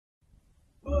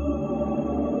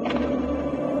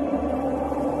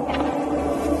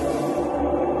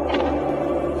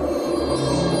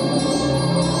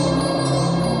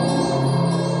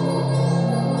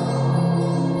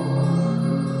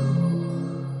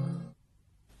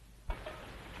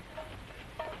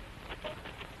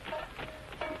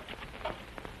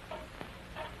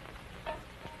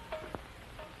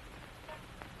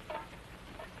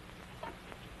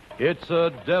It's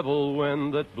a devil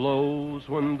wind that blows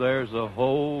when there's a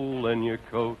hole in your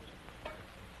coat.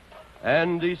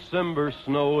 And December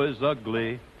snow is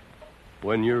ugly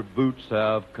when your boots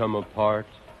have come apart.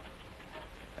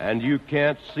 And you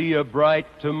can't see a bright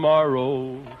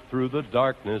tomorrow through the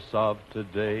darkness of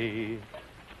today.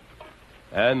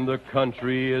 And the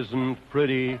country isn't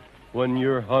pretty when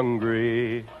you're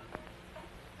hungry.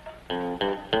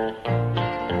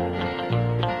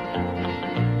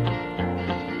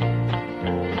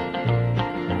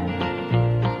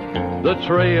 The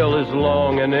trail is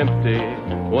long and empty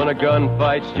when a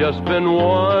gunfight's just been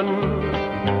won,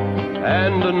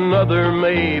 and another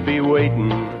may be waiting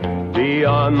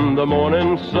beyond the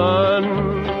morning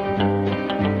sun.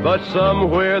 But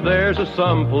somewhere there's a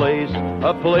someplace,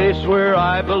 a place where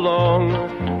I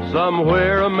belong,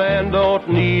 somewhere a man don't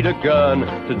need a gun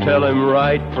to tell him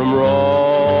right from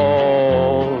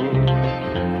wrong.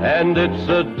 And it's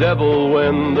a devil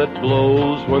wind that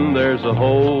blows when there's a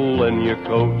hole in your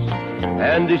coat.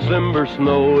 And December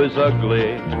snow is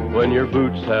ugly when your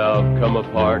boots have come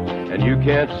apart, and you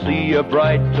can't see a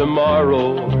bright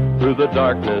tomorrow through the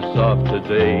darkness of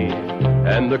today.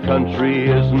 And the country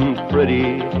isn't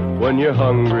pretty when you're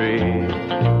hungry.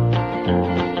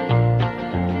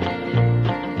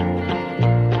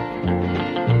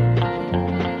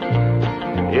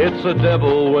 It's a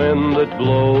devil wind that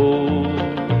blows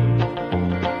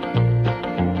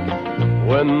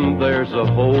when there's a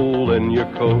hole in your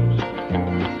coat.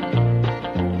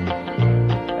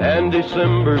 And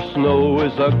December snow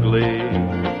is ugly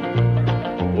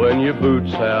when your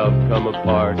boots have come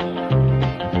apart,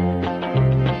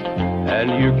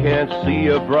 and you can't see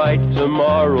a bright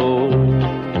tomorrow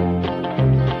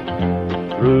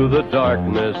through the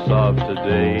darkness of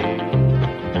today.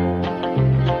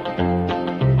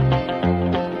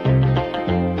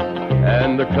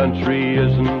 And the country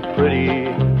isn't pretty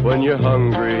when you're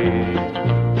hungry.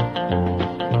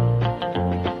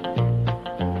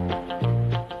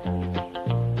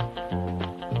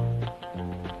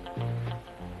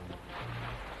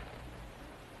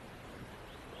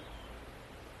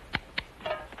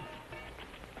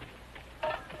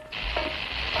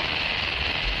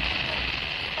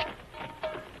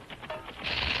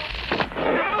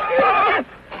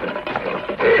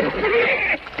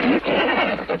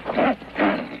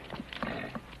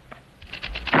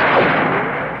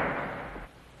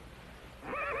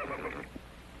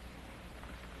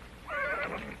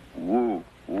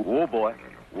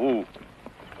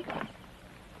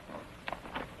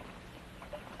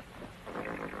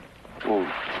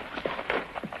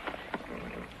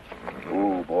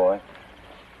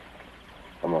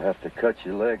 Cut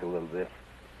your leg a little bit.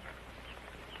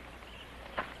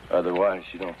 Otherwise,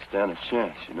 you don't stand a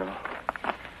chance, you know.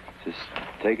 Just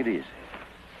take it easy.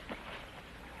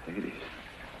 Take it easy.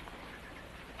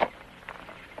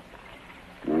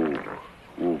 Ooh,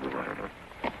 ooh, boy.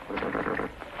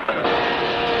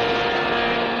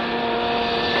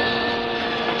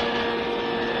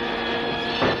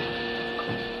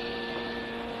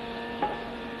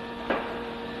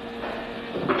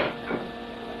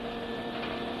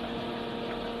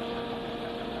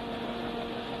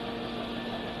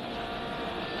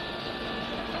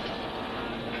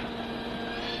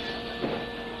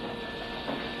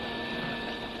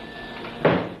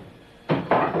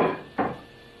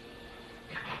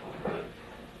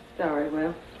 Sorry,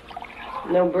 Will.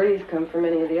 No breeze come from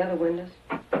any of the other windows.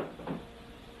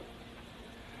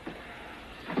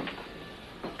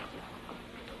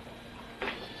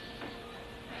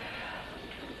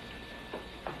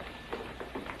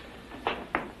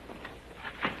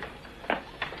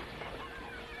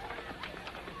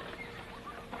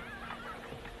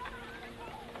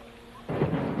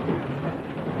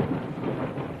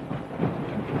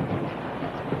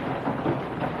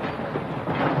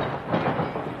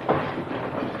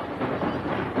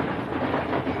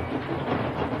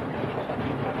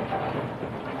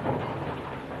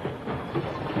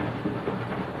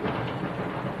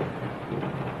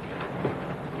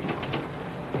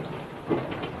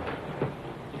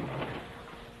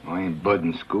 Bud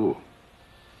in school.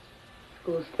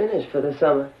 School's finished for the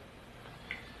summer.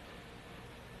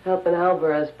 Helping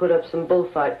Alvarez put up some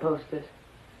bullfight posters.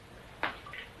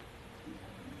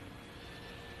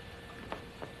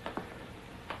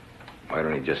 Why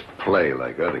don't he just play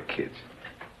like other kids?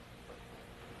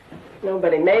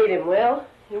 Nobody made him, Will.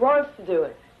 He wants to do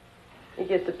it. He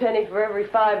gets a penny for every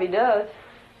 5 he does.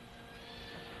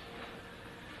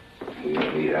 We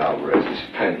don't need Alvarez's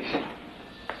pennies.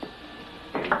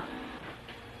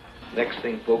 Next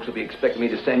thing, folks will be expecting me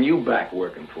to send you back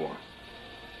working for them.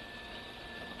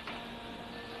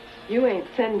 You ain't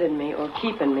sending me or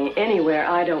keeping me anywhere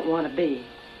I don't want to be.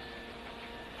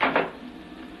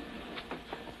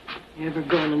 You ever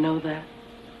gonna know that?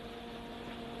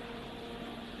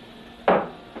 I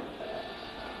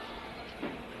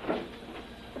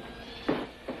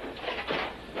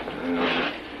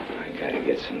gotta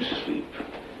get some sleep.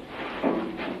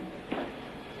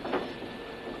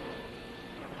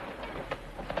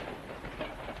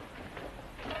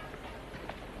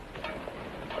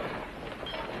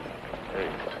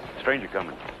 Stranger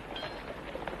coming.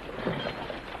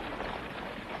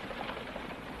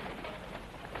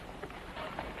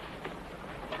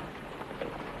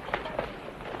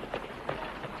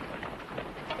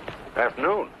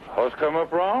 Afternoon. Horse come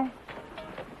up wrong?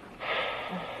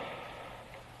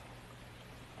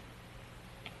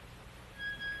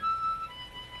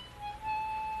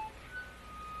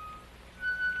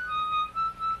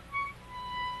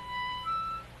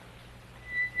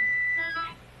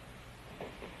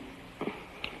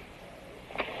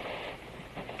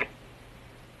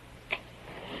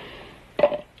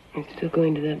 You still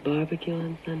going to that barbecue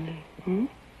on Sunday? Hmm?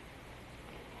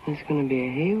 There's going to be a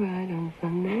hayride on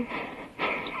Sunday.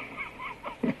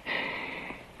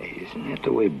 Hey, isn't that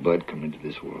the way Bud come into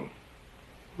this world?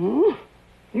 Hmm?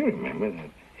 You remember that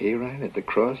hayride at the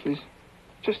Crossleys?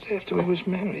 Just after we was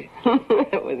married.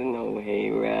 That was no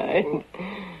hayride.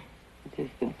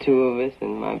 Just the two of us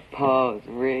and my pa's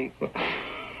rig.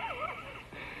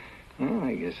 Well,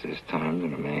 I guess there's times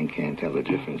when a man can't tell the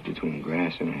difference between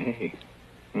grass and hay.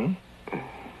 Hmm?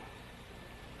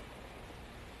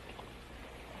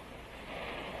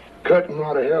 Cutting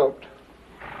might have helped.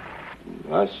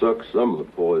 I sucked some of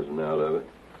the poison out of it.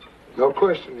 No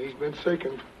question, he's been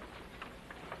sickened.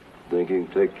 Think you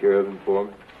can take care of him for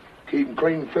me? Keep him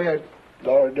clean fed.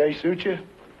 $1 a day suit you?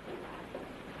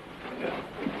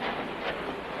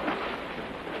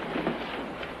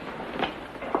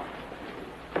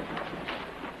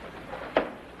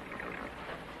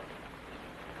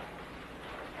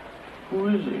 Who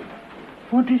is he?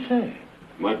 What'd he say?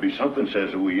 Might be something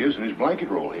says who he is in his blanket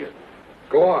roll here.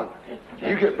 Go on.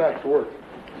 You get back to work.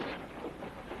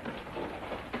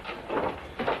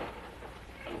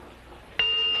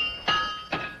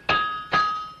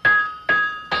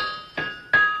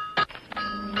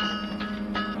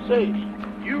 Say,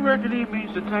 you reckon he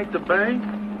means to take the bank?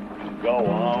 Go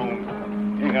on.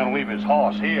 He ain't gonna leave his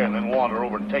horse here and then wander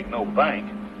over and take no bank.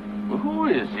 Well, who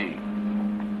is he?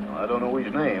 I don't know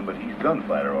his name, but he's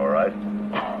Gunfighter, all right.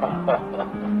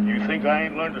 You think I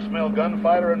ain't learned to smell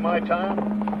Gunfighter in my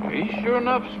time? He sure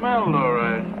enough smelled all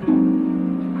right.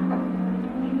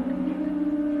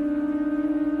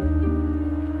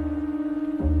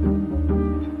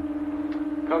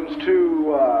 Comes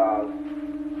to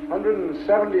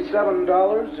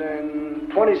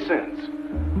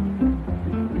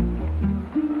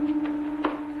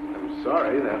 $177.20. I'm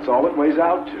sorry, that's all it weighs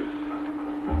out to.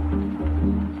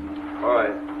 All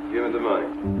right, give me the money.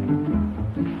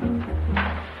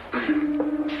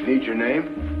 Need your name?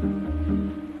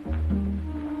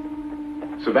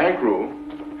 It's a bank rule.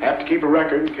 Have to keep a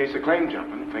record in case of claim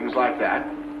jumping, things like that.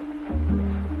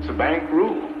 It's a bank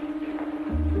rule.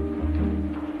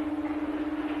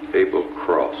 Abel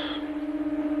Cross.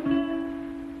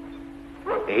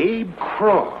 Abe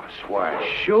Cross? Why,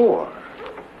 sure.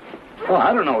 Well,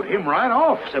 I don't know him right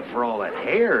off, except for all that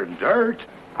hair and dirt.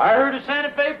 I heard a Santa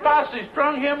Fe posse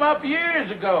strung him up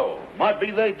years ago. Might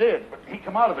be they did, but he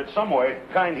come out of it some way.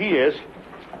 Kind he is.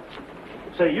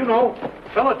 Say, you know, a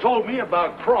fella told me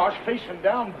about Cross facing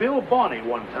down Bill Bonney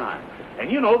one time.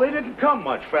 And, you know, they didn't come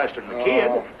much faster than the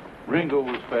kid. Ringo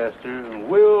was faster, and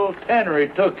Will Tannery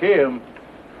took him.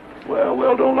 Well,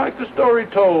 Will don't like the story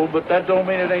told, but that don't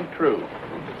mean it ain't true.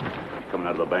 Coming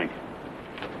out of the bank.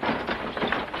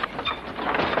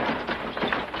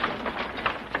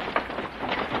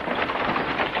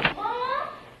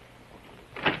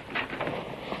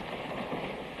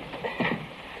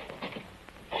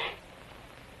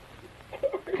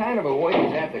 What kind of a way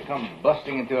is that to come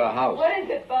busting into a house? What is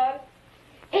it, Bud?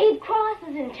 Abe Cross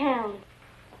is in town.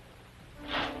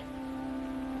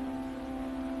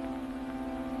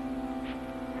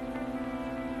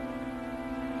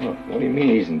 What do you mean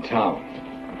he's in town?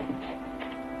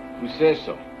 Who says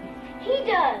so? He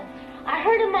does. I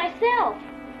heard him myself.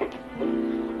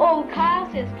 Old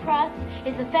Kyle says Cross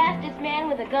is the fastest man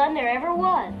with a gun there ever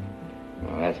was.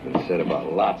 Well, that's been said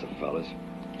about lots of fellas.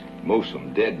 Most of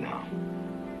them dead now.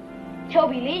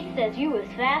 Toby Leach says you was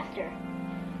faster.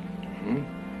 Hmm?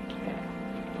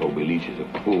 Toby Leach is a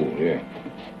fool, yeah.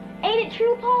 Ain't it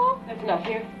true, Paul? That's enough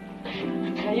here.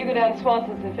 Now you go down to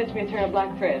Swanson's and fetch me a turn of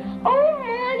black bread. Oh,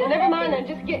 Mom. Well, never mind then.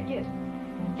 Just get.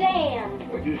 Damn.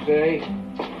 What'd you say?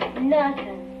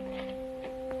 Nothing.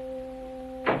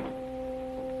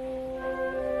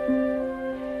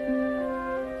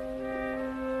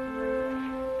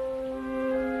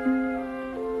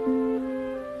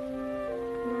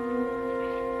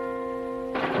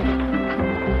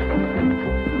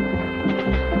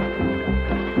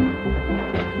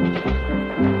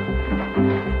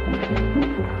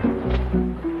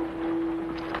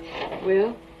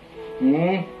 Will?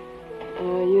 Hmm?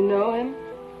 You know him?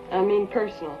 I mean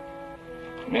personal.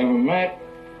 Never met.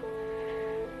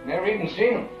 Never even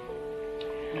seen him.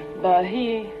 But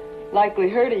he likely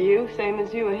heard of you, same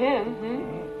as you of him,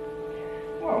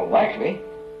 hmm? Well, likely.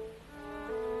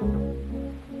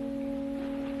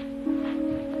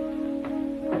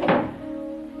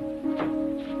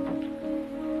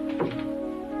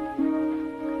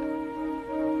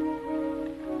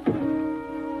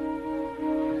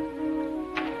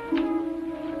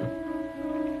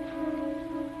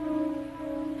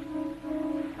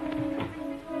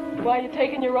 Why are you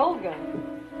taking your old gun?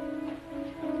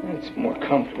 It's more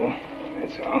comfortable,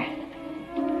 that's all.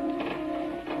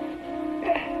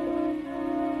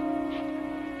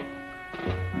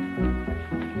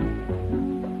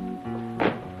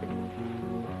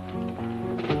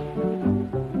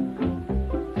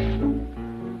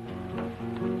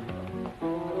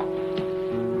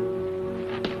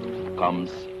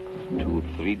 Comes to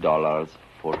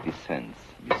 $3.40,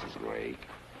 Mrs. Gray.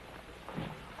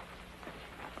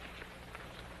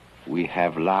 We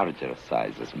have larger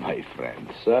sizes, my friend.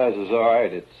 Size is all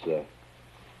right. It's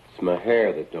my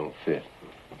hair that don't fit.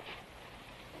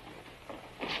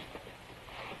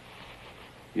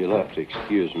 You'll have to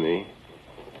excuse me.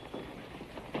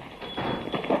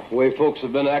 The way folks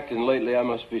have been acting lately, I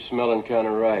must be smelling kind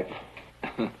of ripe.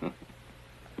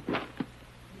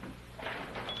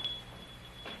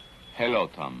 Hello,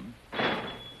 Tom.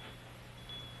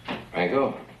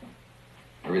 Franco,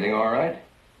 everything all right?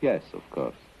 Yes, of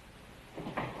course.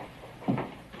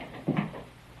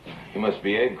 You must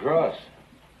be Ed Cross.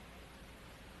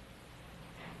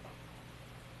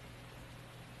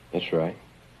 That's right.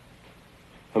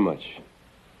 How much?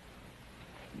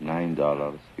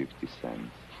 $9.50.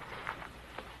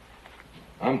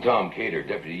 I'm Tom Cater,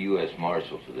 Deputy U.S.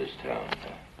 Marshal for this town.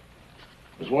 I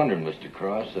was wondering, Mr.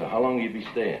 Cross, how long you'd be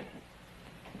staying?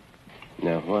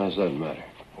 Now, why does that matter?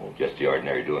 Oh, just the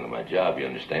ordinary doing of my job, you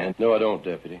understand? No, I don't,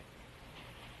 Deputy.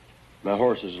 My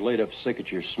horse is laid up sick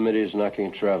at your smitty's, and I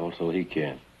can't travel till he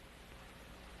can.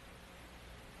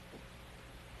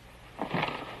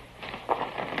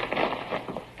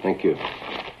 Thank you.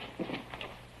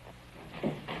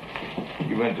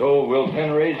 You been told Will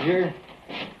Tenray's here?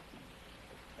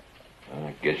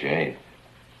 I guess you ain't.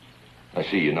 I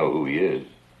see you know who he is.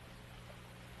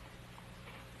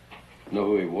 Know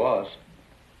who he was?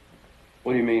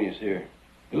 What do you mean he's here?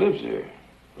 He lives here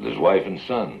with his wife and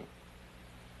son.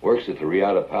 Works at the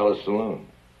Riata Palace Saloon.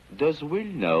 Does Will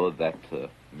know that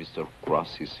Mr.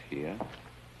 Cross is here?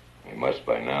 He must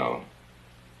by now.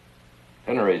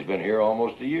 Tenray's been here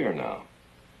almost a year now.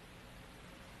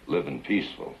 Living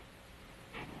peaceful.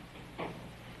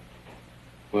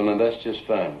 Well, now, that's just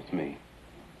fine with me.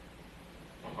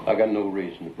 I got no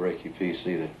reason to break your peace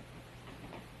either.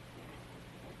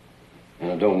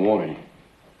 And I don't want any.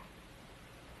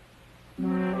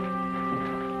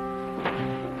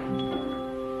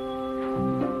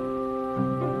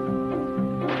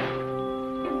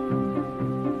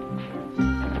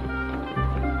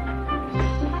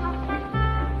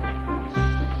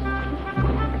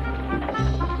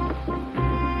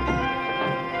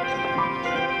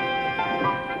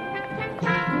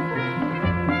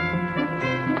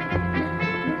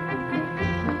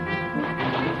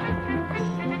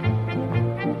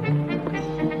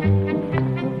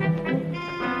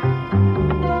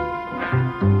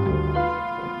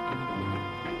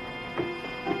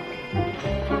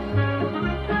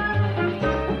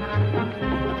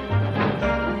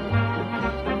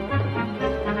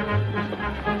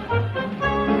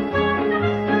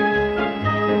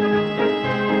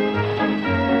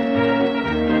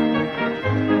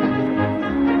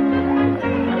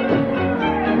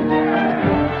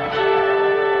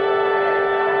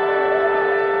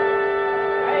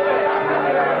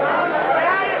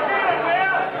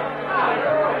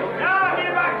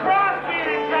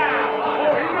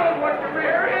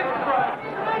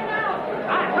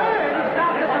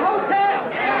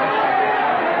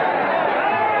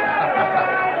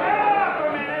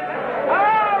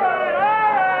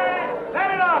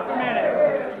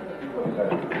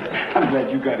 glad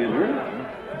you got in early.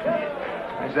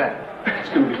 How's that? It's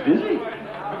going to be busy.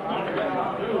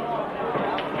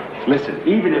 Listen,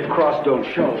 even if Cross don't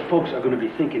show, folks are going to be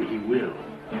thinking he will.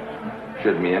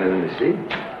 Shouldn't be anything to see.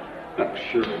 Oh,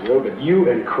 sure it will, but you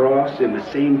and Cross in the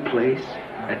same place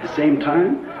at the same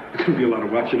time? There's going to be a lot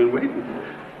of watching and waiting.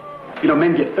 You know,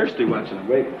 men get thirsty watching and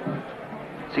waiting.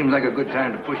 Seems like a good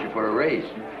time to push you for a raise.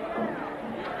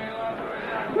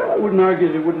 Well, I wouldn't argue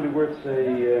that it wouldn't be worth,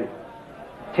 say,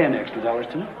 $10 extra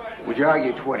to me. Would you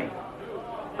argue 20?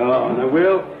 Oh, and I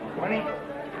will. 20?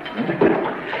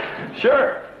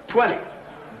 Sure, 20.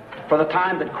 For the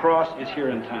time that Cross is here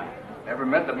in town. Never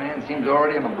met the man, seems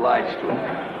already I'm obliged to him.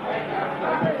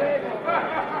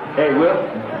 Hey, Will.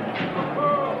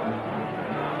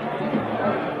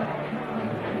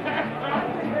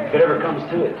 If it ever comes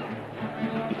to it,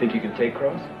 you think you can take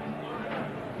Cross?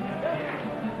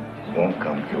 Won't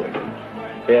come to it.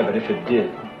 Yeah, but if it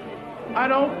did. I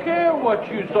don't care what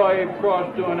you saw Abe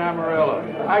Cross doing, Amarillo.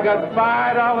 I got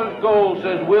 $5 gold,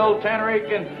 says Will Tannery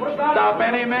can stop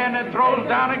any man that throws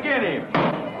down against him.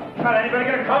 Not anybody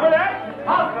gonna cover that?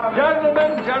 I'll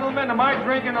cover. Gentlemen, am I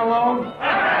drinking alone?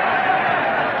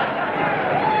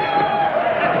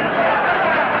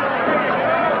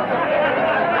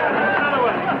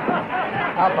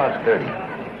 How about 30?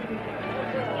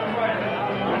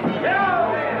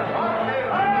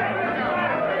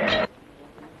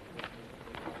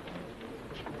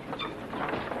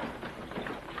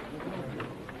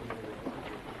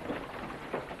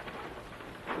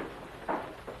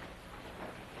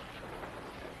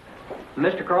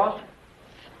 Mr. Cross?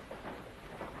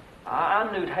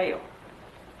 I'm Newt Hale.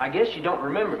 I guess you don't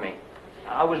remember me.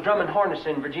 I was drumming harness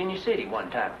in Virginia City one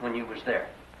time when you was there.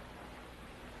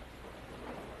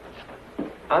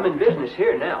 I'm in business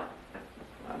here now.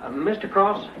 Mr.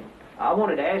 Cross, I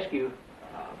wanted to ask you,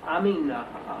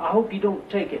 I hope you don't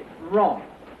take it wrong,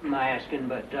 my asking,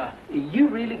 but you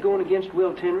really going against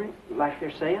Will Tannery, like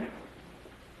they're saying?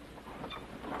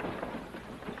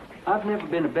 I've never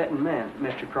been a betting man,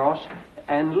 Mr. Cross,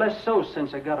 and less so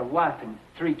since I got a wife and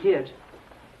 3 kids.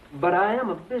 But I am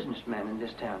a businessman in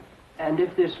this town. And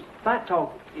if this fight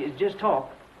talk is just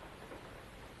talk,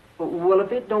 well,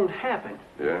 if it don't happen,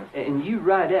 Yeah? and you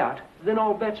ride out, then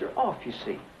all bets are off, you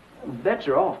see. Bets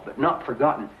are off, but not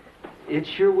forgotten. It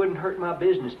sure wouldn't hurt my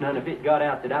business none if it got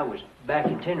out that I was back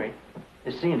in Tannery.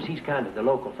 It seems he's kind of the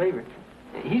local favorite.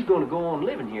 He's going to go on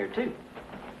living here, too.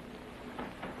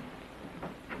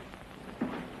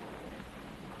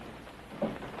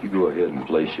 You go ahead and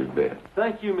place your bet.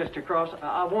 Thank you, Mr. Cross.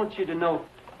 I want you to know.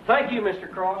 Thank you, Mr.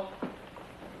 Cross.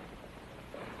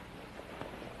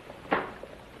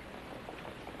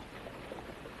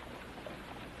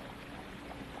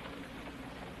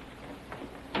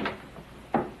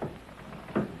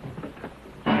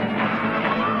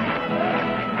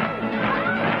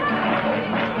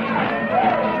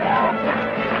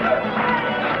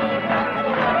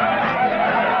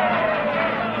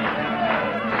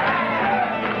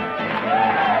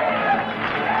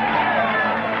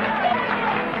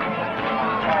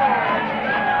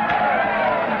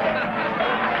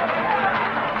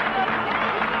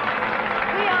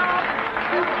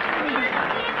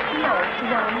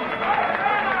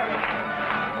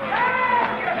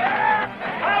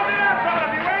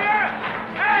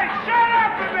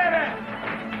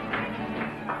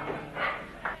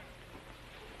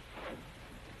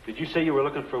 Did you say you were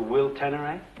looking for Will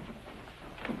Tannery?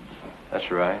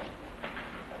 That's right.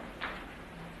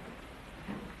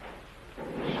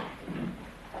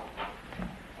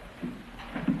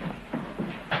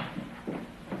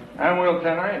 I'm Will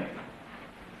Tannery.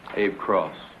 Abe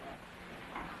Cross.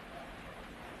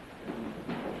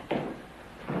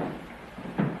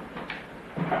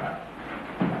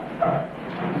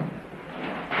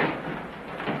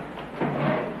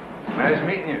 Nice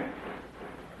meeting you.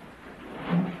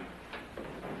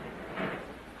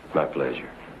 My pleasure.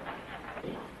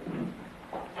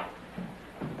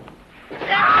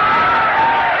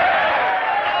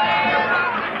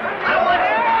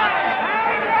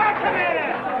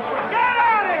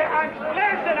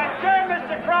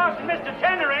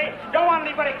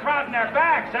 Crowding their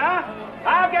backs, huh?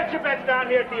 I'll get your bets down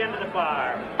here at the end of the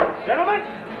bar. Gentlemen,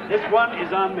 this one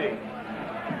is on me.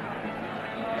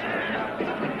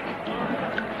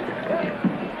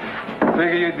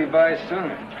 Figure you'd be by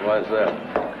sooner. Why's that?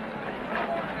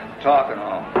 Talking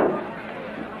all.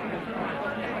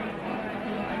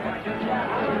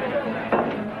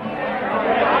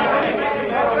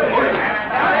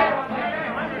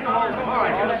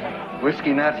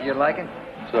 Whiskey not to your liking?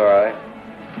 It's all right.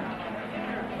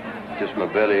 Just my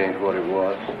belly ain't what it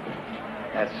was.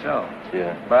 That's so.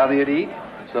 Yeah. Bother you to eat?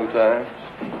 Sometimes.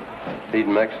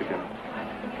 Eating Mexican.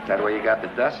 Is that where you got the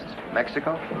dust?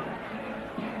 Mexico?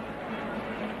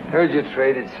 Heard you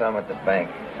traded some at the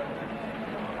bank.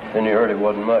 Then you heard it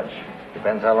wasn't much.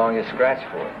 Depends how long you scratch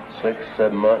for it. 6,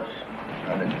 7 months.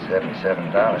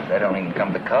 $177. That don't even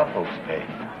come to cowpokes pay.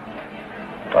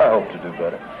 I hope to do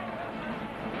better.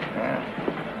 Yeah.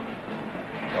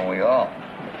 Don't we all?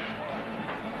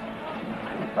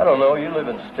 I don't know. You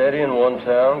living steady in one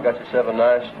town, got yourself a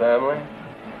nice family.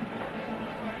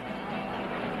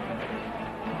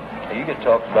 You get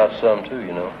talked about some, too,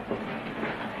 you know.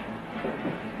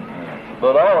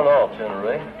 But all in all,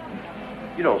 Tenere,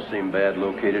 you don't seem bad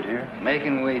located here.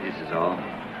 Making wages is all.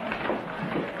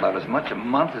 About as much a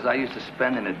month as I used to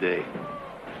spend in a day.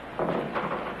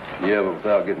 Yeah, but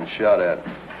without getting shot at.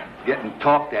 Getting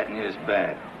talked at near as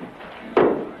bad.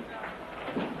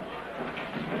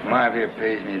 Marv here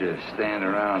pays me to stand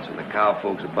around so the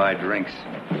cowfolks will buy drinks.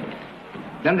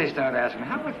 Then they start asking,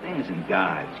 how are things in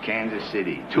Dodge, Kansas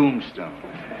City, Tombstone?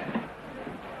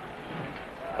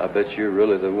 I bet you're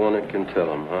really the one that can tell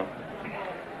them, huh?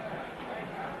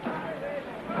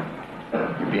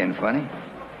 You being funny?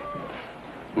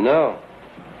 No.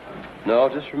 No,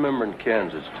 just remembering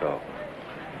Kansas talk.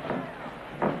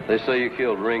 They say you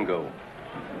killed Ringo.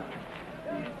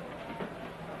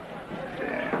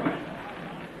 Yeah.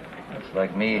 It's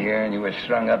like me here and you were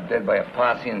strung up dead by a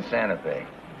posse in Santa Fe.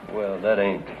 Well, that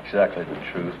ain't exactly the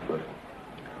truth, but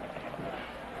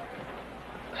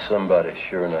somebody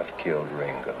sure enough killed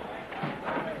Ringo.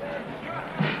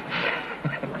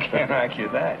 Can't argue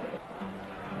that.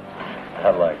 I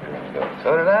liked Ringo.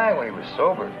 So did I when he was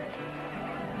sober.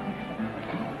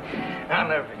 I'll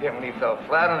never forget when he fell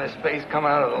flat on his face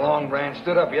coming out of the Long Branch,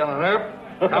 stood up yelling, "Earp,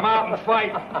 come out and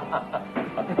fight."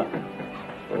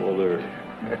 Oh, there.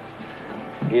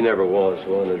 He never was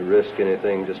one to risk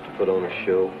anything just to put on a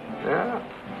show.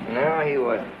 No, he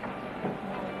wasn't.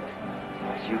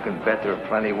 But you can bet there were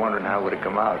plenty wondering how it would have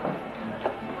come out.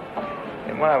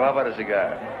 Hey, Marv, how about a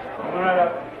cigar? Coming right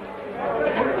up.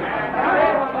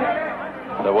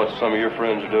 Now, what some of your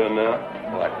friends are doing now?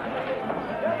 What?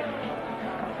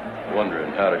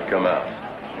 Wondering how'd it come out.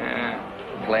 Yeah,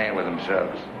 playing with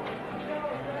themselves.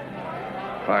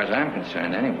 As far as I'm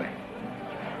concerned, anyway.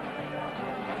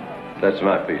 That's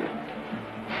my feeling.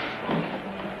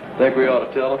 Think we ought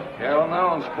to tell them? Hell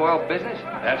no, and spoil business.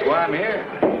 That's why I'm here.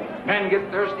 Men get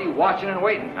thirsty watching and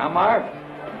waiting. Huh, Marv?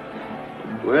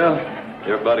 Well,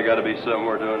 everybody got to be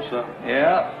somewhere doing something.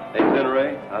 Yeah. Hey,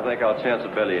 Tenere, I think I'll chance a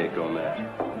bellyache on that.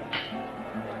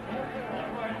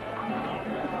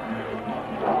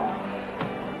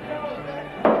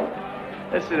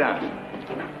 Let's sit down.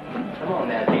 Come on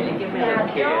now, Jenny. Give me a little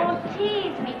kiss. Don't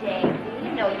tease me, Davy.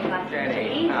 You know you must Jenny,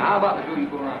 tease. now, how about the two you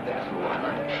go around dance for a while,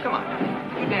 huh? Come on.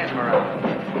 You dance them around.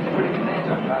 It's a pretty good dance.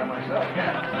 I'm proud of myself.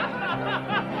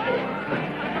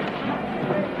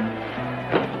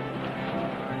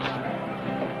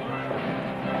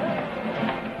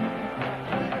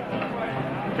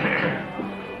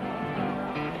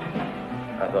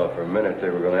 I thought for a minute they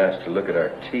were going to ask to look at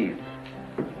our teeth.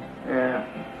 Yeah.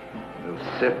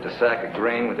 They'll sift a sack of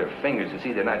grain with their fingers to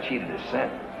see they're not cheated a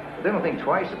cent. But they don't think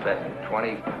twice of betting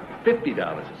 $20, $50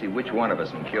 to see which one of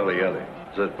us can kill the other.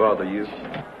 Does that bother you?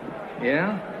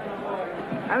 Yeah?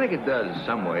 I think it does in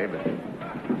some way, but...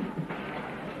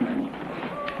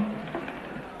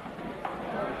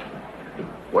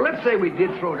 Well, let's say we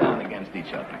did throw down against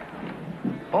each other.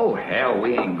 Oh, hell,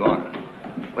 we ain't gonna.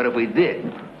 But if we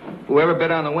did, whoever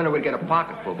bet on the winner would get a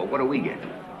pocketful, but what do we get?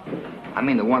 I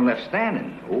mean, the one left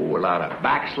standing. Oh, a lot of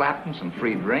backslapping, some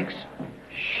free drinks.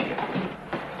 Shit.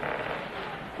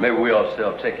 Maybe we ought to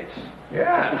sell tickets.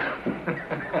 Yeah.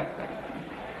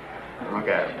 Look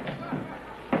at it.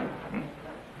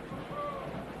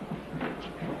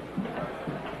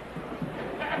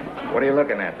 What are you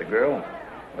looking at, the girl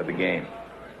or the game?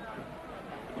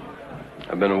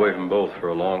 I've been away from both for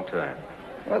a long time.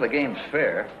 Well, the game's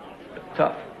fair, but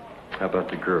tough. How about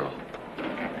the girl?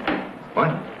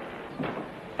 What?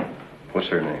 What's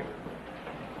her name?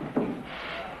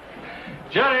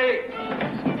 Johnny!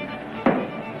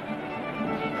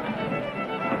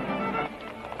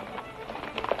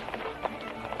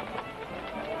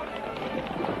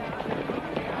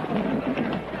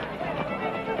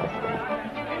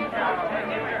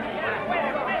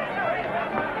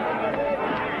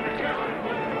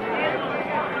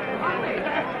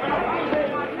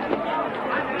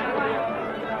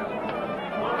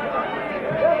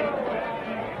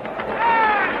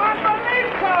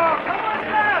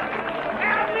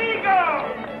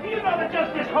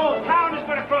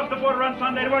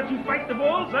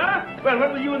 Well,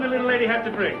 what will you and the little lady have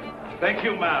to drink? Thank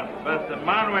you, ma'am. But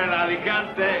Manuel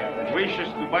Alicante wishes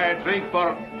to buy a drink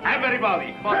for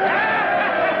everybody.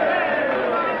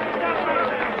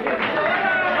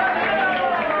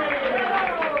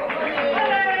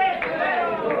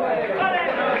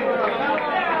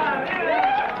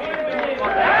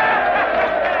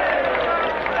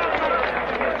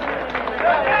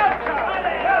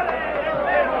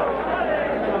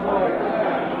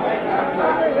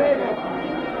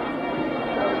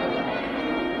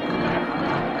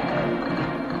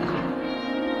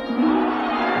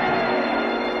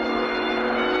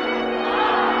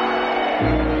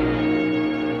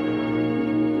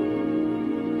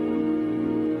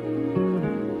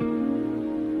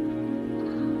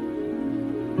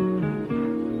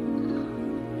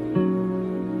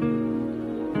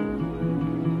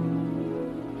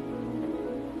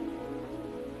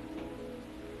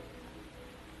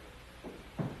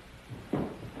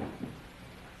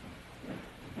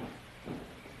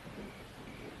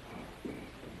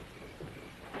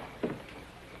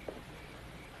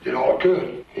 Did all I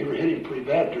could. He hit him pretty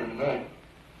bad during the night.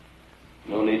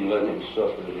 No need in letting him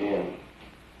suffer to the end.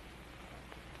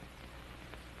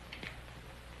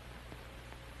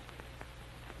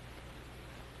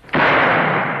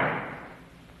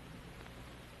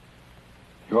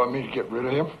 You want me to get rid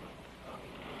of him?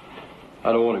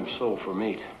 I don't want him sold for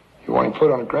meat. You want him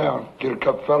put on the ground, get a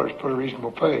couple fellers, put a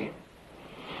reasonable pay.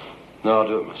 No, I'll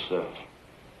do it myself.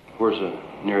 Where's the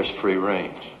nearest free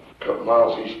range? A couple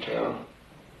miles east of town.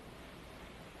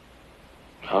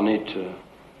 I'll need to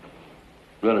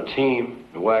run a team,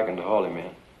 a wagon to haul him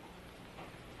in.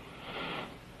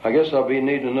 I guess I'll be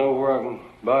needing to know where I can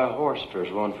buy a horse if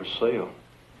there's one for sale.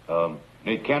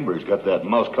 Nate Canterbury's got that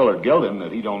mouse-colored gelding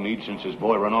that he don't need since his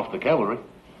boy run off the cavalry.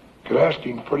 Could ask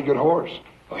him, pretty good horse.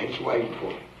 I'll hitch the wagon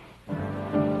for him.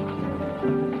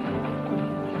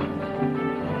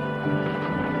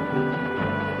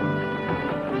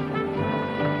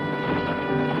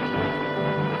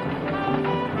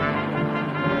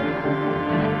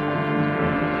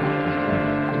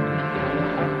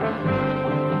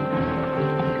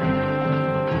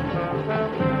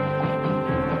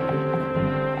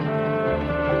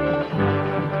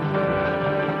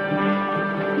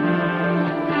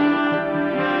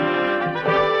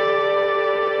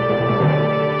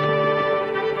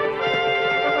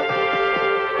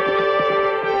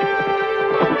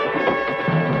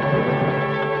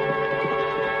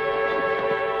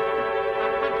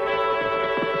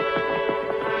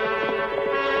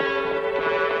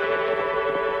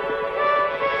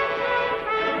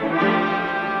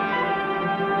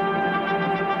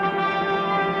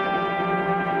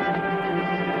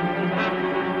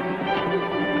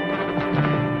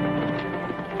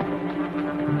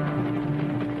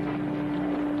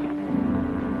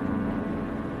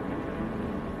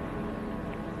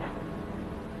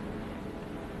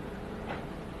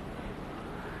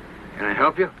 Can I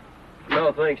help you?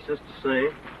 No, thanks, just the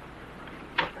same.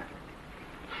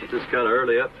 Is this kind of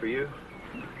early up for you?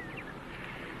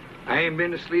 I ain't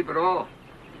been to sleep at all.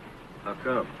 How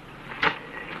come?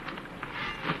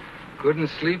 Couldn't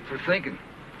sleep for thinking.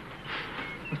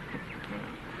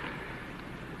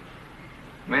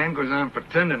 Man goes on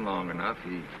pretending long enough,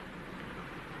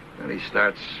 then he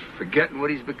starts forgetting what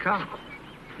he's become.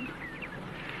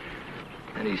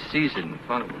 And he sees it in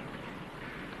front of him.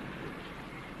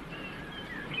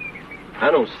 I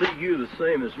don't see you the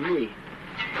same as me.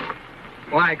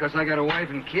 Why? Because I got a wife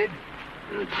and kid?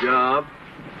 And a job.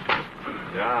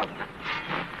 Job.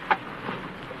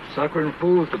 Suckering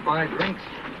fools to buy drinks.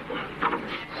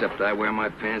 Except I wear my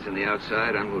pants on the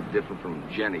outside, I'm no different from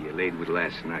Jenny you laid with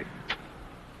last night.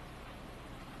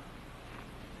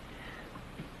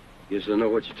 Guess I know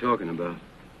what you're talking about.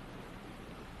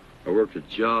 I worked a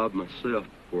job myself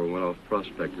before I went off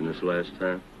prospecting this last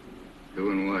time.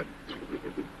 Doing what?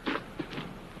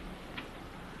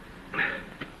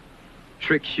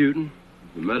 Trick shooting,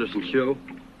 the medicine show.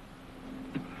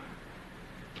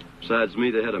 Besides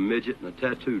me, they had a midget and a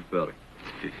tattooed fella.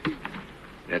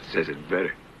 That says it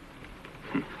better.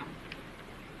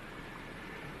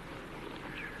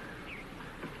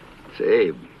 Say,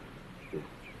 Abe,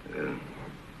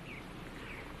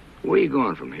 where you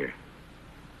going from here?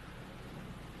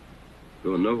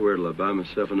 Going nowhere till I buy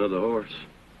myself another horse.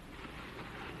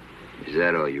 Is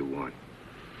that all you want?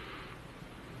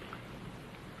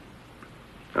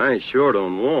 I ain't short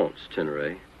on wants,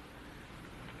 Tenere.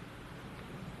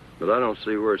 But I don't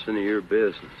see where it's any of your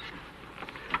business.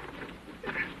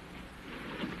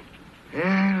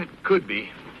 Yeah, it could be.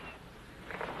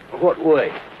 What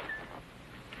way?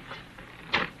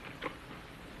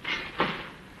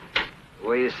 The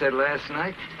way you said last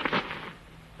night?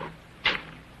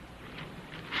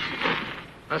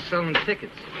 Us selling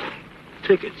tickets.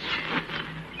 Tickets?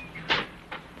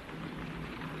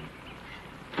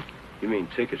 You mean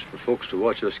tickets for folks to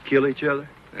watch us kill each other?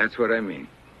 That's what I mean.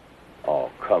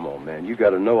 Oh, come on, man. You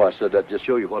gotta know I said that to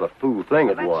show you what a fool thing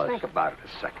it was. Let's think about it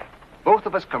a second. Both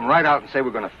of us come right out and say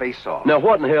we're going to face off. Now,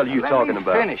 what in the hell are you talking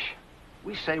about? Finish.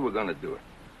 We say we're going to do it.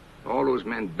 All those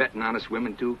men betting on us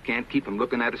women, too, can't keep them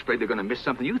looking at us, afraid they're going to miss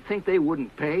something. You think they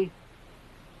wouldn't pay?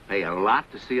 Pay a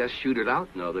lot to see us shoot it out?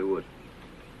 No, they wouldn't.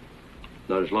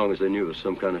 Not as long as they knew it was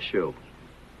some kind of show.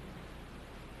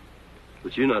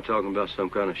 But you're not talking about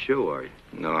some kind of show, are you?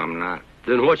 No, I'm not.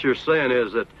 Then what you're saying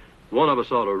is that one of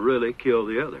us ought to really kill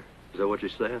the other. Is that what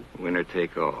you're saying? Winner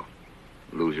take all.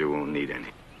 Loser won't need any.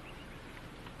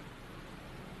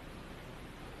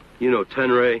 You know,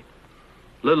 Tenere,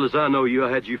 little as I know you, I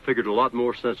had you figured a lot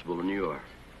more sensible than you are.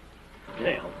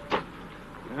 Damn.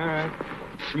 All right.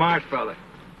 Smart fella.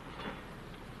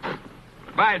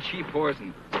 Buy a cheap horse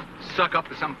and suck up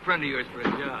to some friend of yours for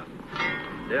a job.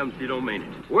 Damn if you don't mean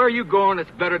it. Where you going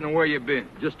that's better than where you been?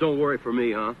 Just don't worry for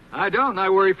me, huh? I don't. I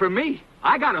worry for me.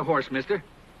 I got a horse, mister.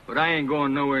 But I ain't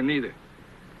going nowhere neither.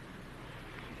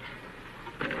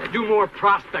 Do more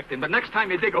prospecting, but next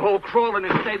time you dig a hole, crawl in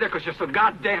and stay there because you're so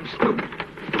goddamn stupid.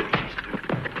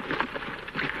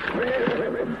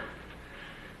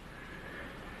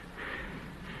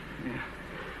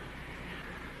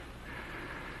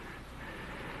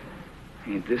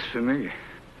 Ain't this familiar?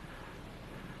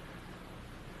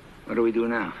 What do we do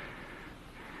now?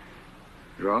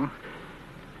 Draw?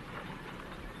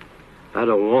 I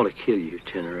don't want to kill you,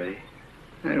 Tenere.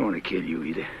 I don't want to kill you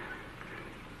either.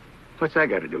 What's that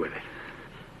got to do with it?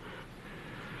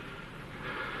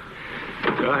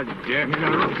 God damn you.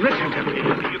 Now, listen to me.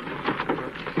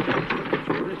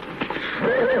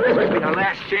 This might be the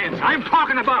last chance. I'm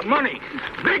talking about money.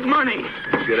 Big money.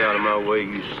 Get out of my way,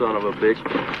 you son of a bitch.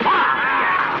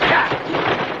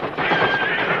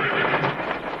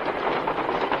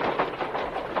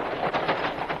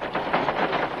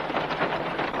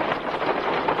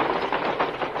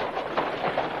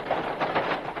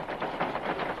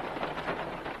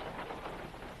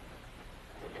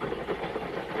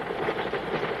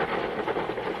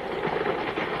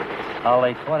 I'll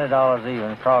lay $20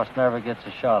 even. Cross never gets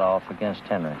a shot off against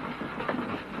Henry.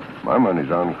 My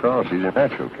money's on Cross. He's a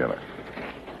natural killer.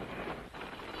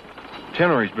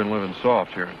 Tenery's been living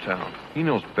soft here in town. He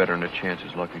knows better than to chance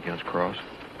his luck against Cross.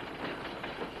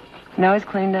 Now he's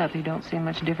cleaned up. He don't seem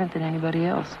much different than anybody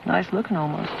else. Nice looking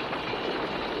almost.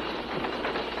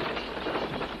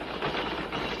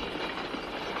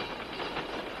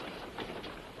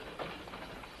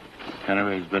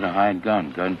 Tenery's been a hired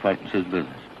gun. Gunfighting's his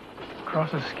business.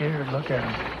 Cross is scared. Look at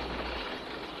him.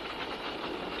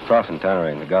 Cross and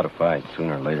Tenere, they gotta fight.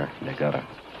 Sooner or later, they gotta.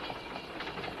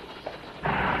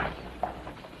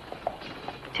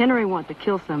 Tenere wants to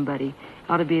kill somebody.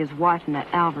 Ought to be his wife and that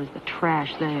Alvarez, the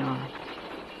trash they are.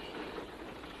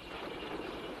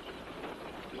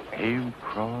 Abe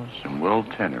Cross and Will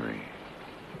Tenery.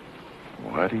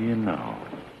 What do you know?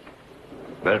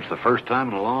 Bet it's the first time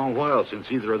in a long while since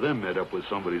either of them met up with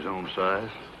somebody's own size.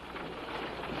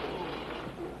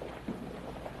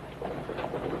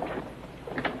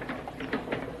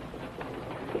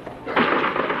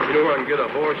 You know where I can get a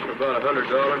horse for about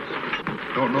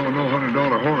 $100? Don't know no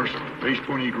 $100 horse. Least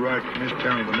one you can ride from this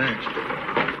town to the next.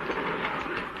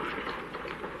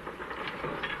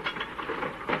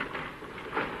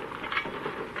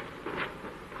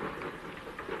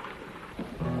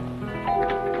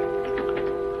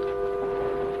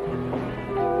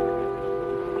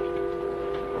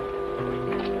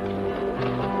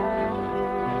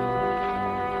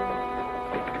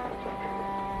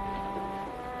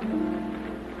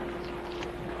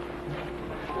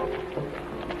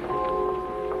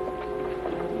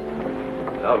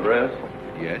 Alvarez?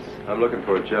 Yes? I'm looking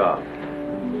for a job.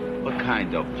 What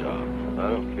kind of job? I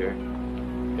don't care.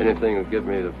 Anything will give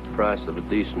me the price of a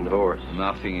decent horse.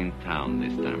 Nothing in town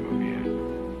this time of year.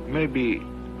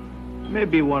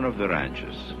 Maybe one of the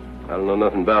ranches. I don't know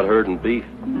nothing about herding beef.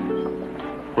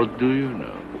 What do you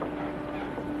know?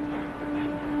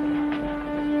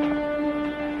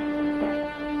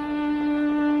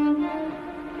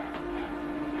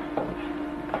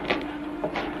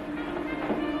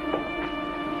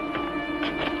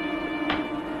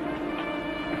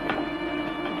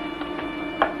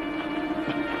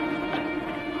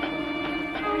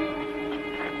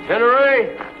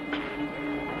 Tenere!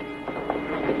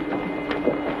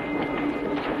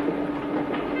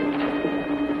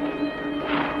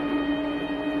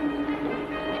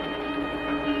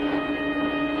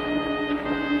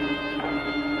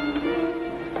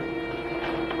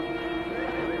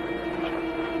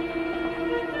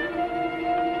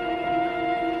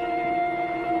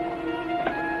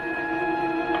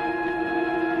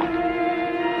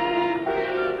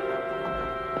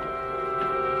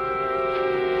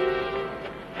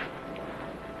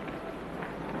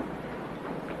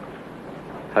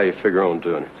 How you figure on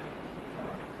doing it?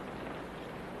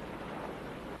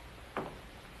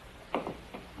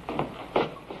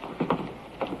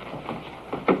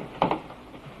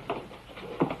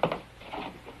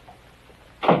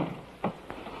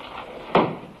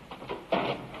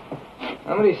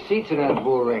 How many seats in that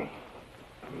bull ring?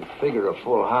 You figure a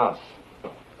full house.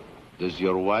 Does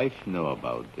your wife know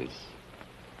about this?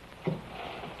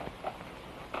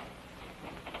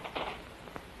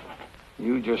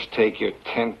 You just take your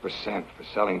 10% for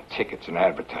selling tickets and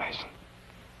advertising.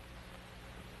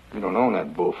 You don't own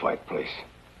that bullfight place.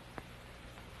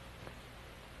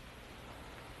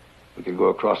 We could go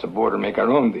across the border and make our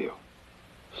own deal.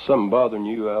 Something bothering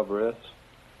you, Alvarez?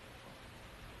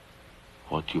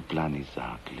 What you plan is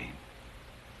ugly.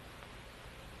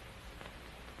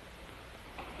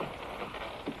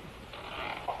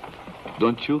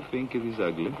 Don't you think it is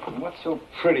ugly? What's so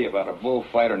pretty about a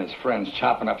bullfighter and his friends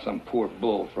chopping up some poor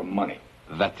bull for money?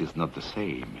 That is not the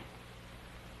same.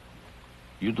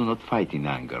 You do not fight in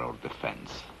anger or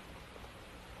defense.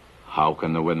 How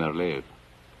can the winner live?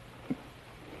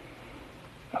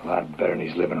 A lot better than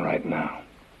he's living right now.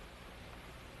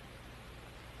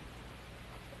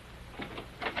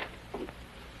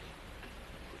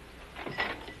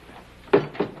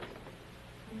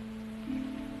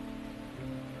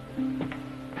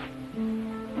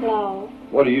 Hello.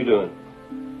 What are you doing?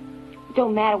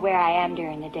 Don't matter where I am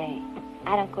during the day.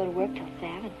 I don't go to work till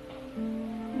 7.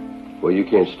 Well, you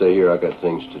can't stay here. I got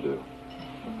things to do.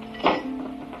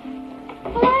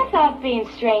 Well, I thought being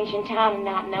strange in town and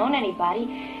not knowing anybody,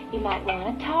 you might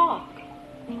want to talk.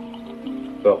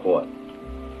 About what?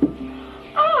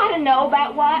 Oh, I don't know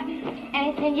about what.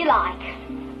 Anything you like.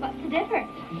 What's the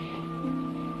difference?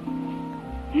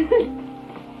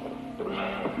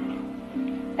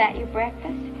 That your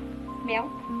breakfast?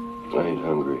 Milk? I ain't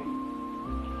hungry.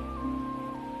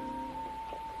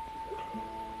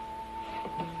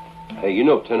 Hey, you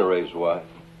know Tenere's wife?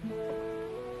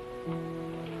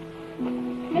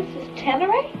 Mrs.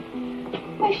 Tenery?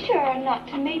 Why, sure, not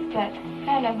to me, but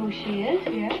I know who she is,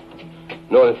 yeah.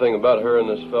 Know anything about her and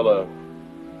this fella,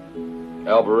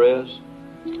 Alvarez?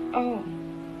 Oh.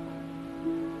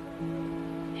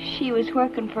 She was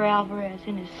working for Alvarez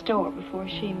in his store before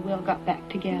she and Will got back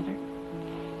together.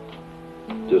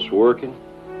 Just working?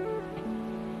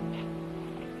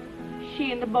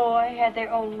 She and the boy had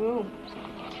their own rooms,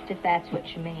 if that's what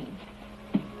you mean.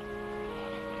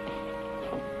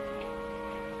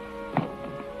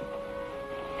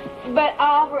 But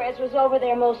Alvarez was over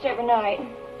there most every night.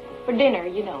 For dinner,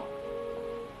 you know.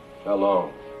 How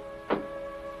long?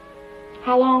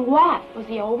 How long what? Was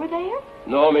he over there?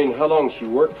 No, I mean, how long she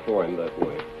worked for him that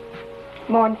way?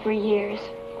 More than 3 years.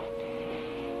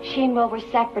 She and Will were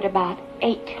separate about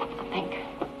 8, I think.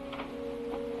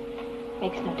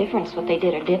 Makes no difference what they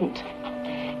did or didn't.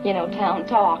 You know, town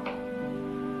talk.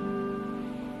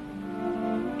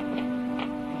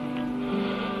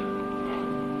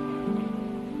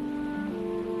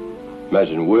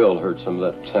 Imagine Will heard some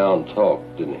of that town talk,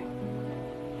 didn't he?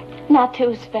 Not to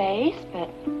his face, but...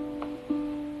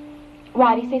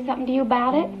 Why'd he say something to you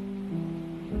about it?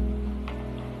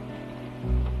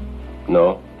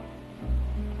 No.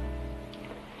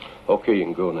 Okay, you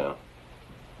can go now.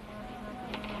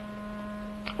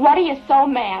 What are you so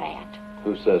mad at?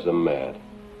 Who says I'm mad?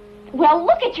 Well,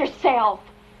 look at yourself.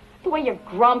 The way you're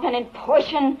grumping and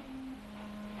pushing.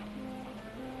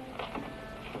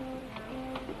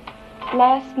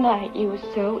 Last night you was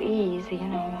so easy, you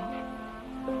know.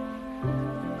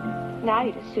 Now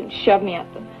you'd as soon shove me out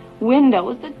the window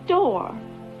as the door.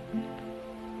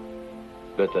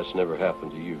 Bet that's never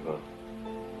happened to you, huh?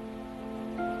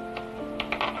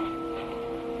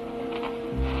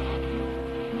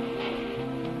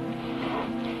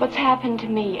 What's happened to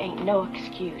me ain't no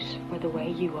excuse for the way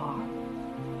you are.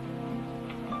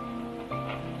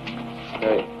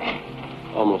 Hey,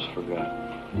 almost forgot.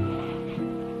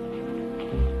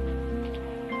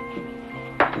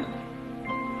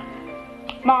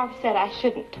 Marv said I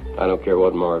shouldn't. I don't care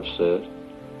what Marv said.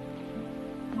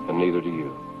 And neither do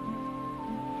you.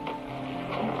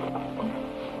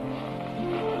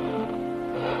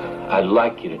 I'd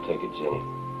like you to take it, Jenny.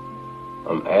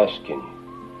 I'm asking you.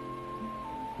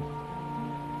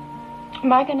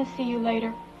 Am I going to see you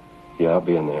later? Yeah, I'll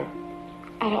be in there.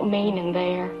 I don't mean in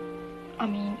there. I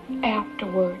mean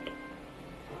afterward.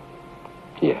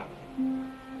 Yeah.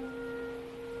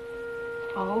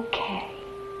 Okay.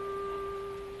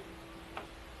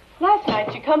 Last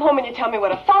night you come home and you tell me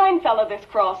what a fine fella this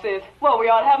Cross is. Well, we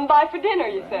ought to have him by for dinner,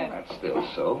 you said. That's still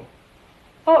so.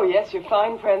 Oh, yes, you're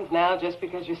fine friends now. Just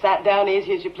because you sat down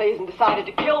easy as you please and decided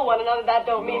to kill one another, that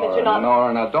don't mean that you're not...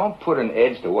 Nora, now don't put an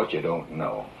edge to what you don't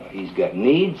know. He's got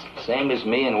needs, same as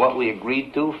me, and what we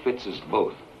agreed to fits us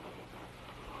both.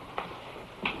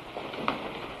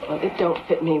 Well, it don't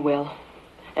fit me, Will.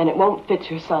 And it won't fit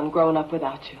your son growing up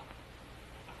without you.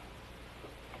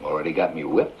 Already got me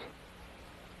whipped?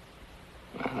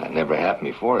 Well, that never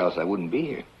happened before, else I wouldn't be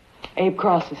here. Abe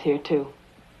Cross is here, too.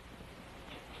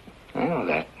 I know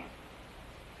that.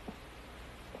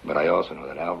 But I also know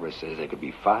that Alvarez says there could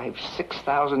be $5,000,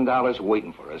 $6,000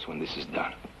 waiting for us when this is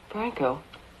done. Franco?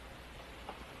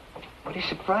 What are you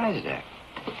surprised at?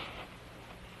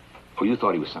 Oh, you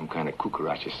thought he was some kind of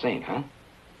cucaracha saint, huh?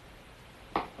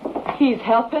 He's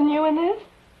helping you in this?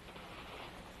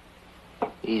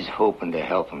 He's hoping to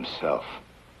help himself.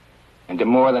 And to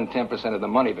more than 10% of the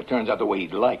money if it turns out the way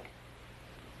he'd like.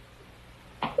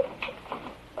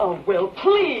 Oh, Will,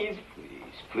 please.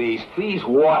 Please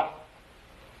what?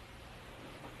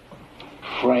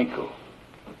 Franco.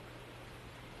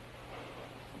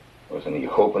 Wasn't he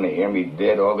hoping to hear me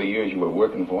dead all the years you were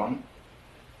working for him?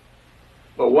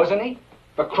 Well, wasn't he?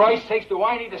 For Christ's sakes, do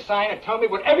I need to sign and tell me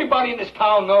what everybody in this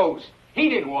town knows? He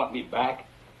didn't want me back.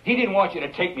 He didn't want you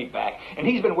to take me back. And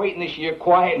he's been waiting this year,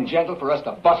 quiet and gentle, for us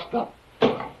to bust up.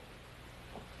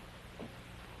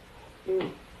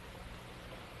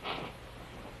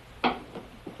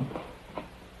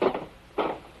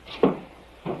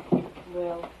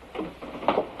 Well,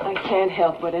 I can't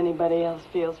help what anybody else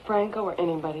feels, Franco or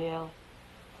anybody else.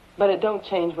 But it don't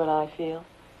change what I feel.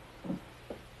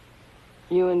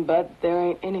 You and Bud, there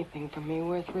ain't anything for me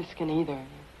worth risking either of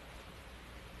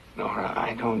you. Nora,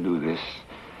 I don't do this.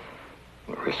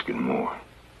 We're risking more.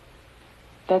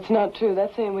 That's not true.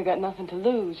 That's saying we got nothing to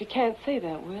lose. You can't say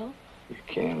that, Will. You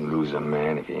can't lose a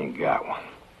man if you ain't got one.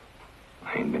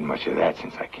 I ain't been much of that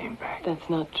since I came back. That's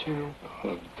not true.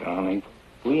 Oh, darling,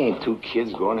 we ain't two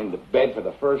kids going into bed for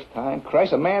the first time.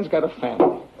 Christ, a man's got a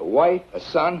family. A wife, a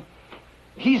son.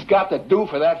 He's got to do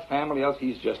for that family, else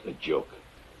he's just a joke.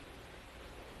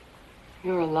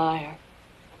 You're a liar.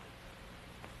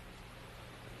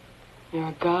 You're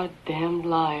a goddamned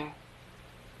liar.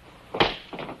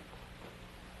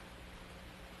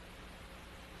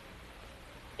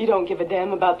 You don't give a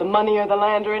damn about the money or the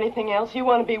land or anything else. You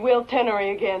want to be Will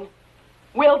Tenery again.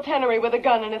 Will Tenery with a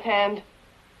gun in his hand.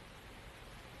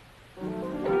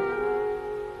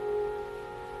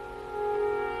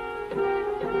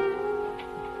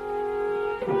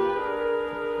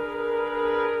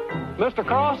 Mr.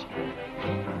 Cross?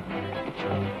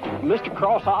 Mr.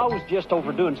 Cross, I was just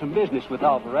over doing some business with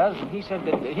Alvarez, and he said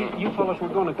that you fellas were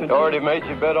going to continue. Already made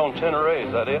you bet on Tenery,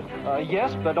 is that it?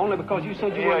 Yes, but only because you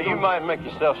said you were. Yeah, you might make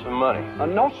yourself some money.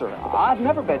 No, sir. I've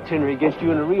never bet Tenery against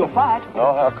you in a real fight.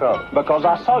 No, how come? Because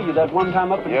I saw you that one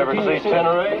time up in You ever see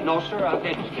Tenery? No, sir, I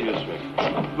didn't. Excuse me.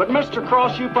 But, Mr.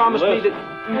 Cross, you promised me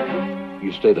that...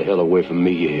 You stay the hell away from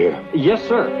me, you hear? Yes,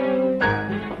 sir.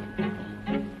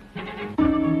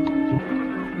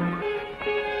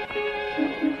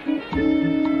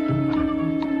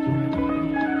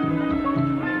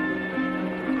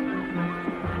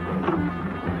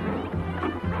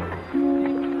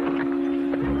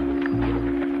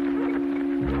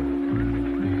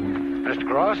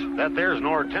 That there's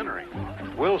Nora Tenery,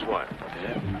 Will's wife.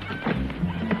 Yeah.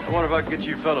 I wonder if I can get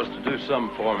you fellows to do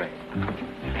something for me.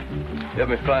 Help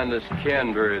me find this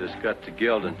Canberry that's got the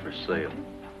gelding for sale.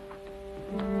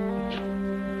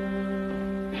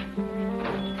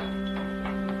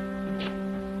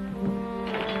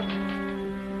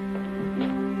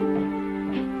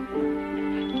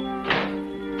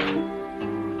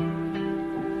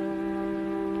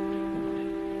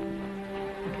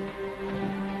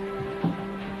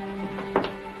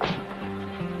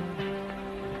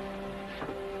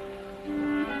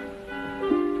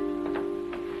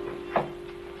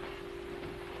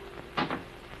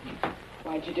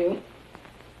 What'd you do?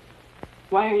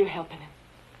 Why are you helping him?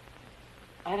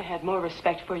 I'd have had more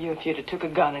respect for you if you'd have took a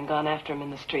gun and gone after him in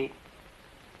the street.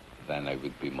 Then I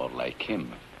would be more like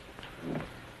him.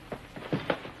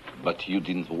 But you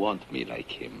didn't want me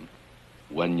like him.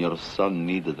 When your son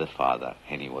needed a father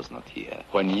and he was not here.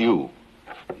 When you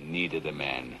needed a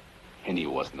man and he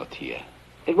was not here.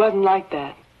 It wasn't like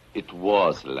that. It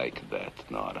was like that,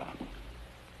 Nora.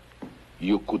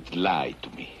 You could lie to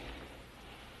me.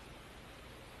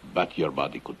 But your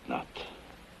body could not.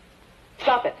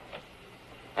 Stop it.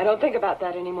 I don't think about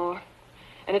that anymore.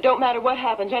 And it don't matter what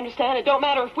happens, you understand? It don't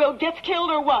matter if Will gets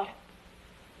killed or what.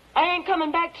 I ain't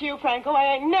coming back to you, Franco.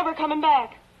 I ain't never coming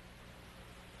back.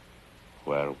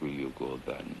 Where will you go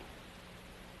then?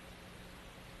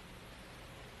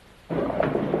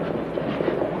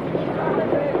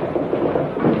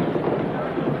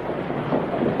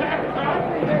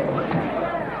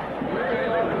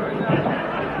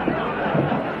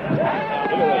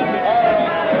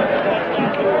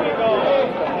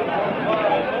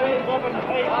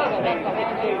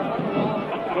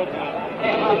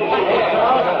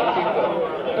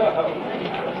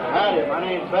 Howdy, my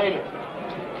name's Bailey.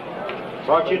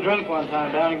 Bought you a drink one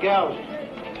time down in Galveston.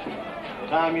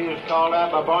 Time you was called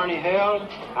out by Barney Held,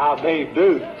 how Dave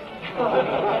do.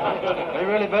 They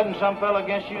really betting some fella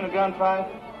against you in a gunfight?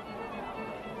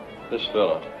 This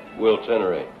fella, Will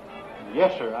Tenery.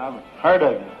 Yes, sir, I've heard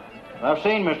of you. I've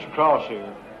seen Mr. Cross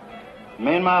here.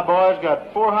 Me and my boys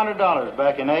got $400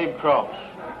 back in Abe Cross.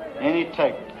 Any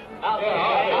take it.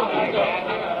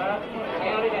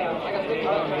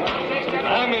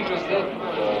 I'm interested.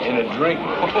 and a drink.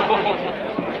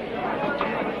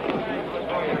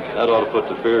 That ought to put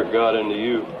the fear of God into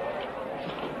you.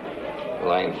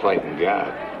 Well, I ain't fighting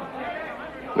God.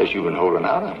 Unless you've been holding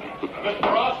out on me. Mr.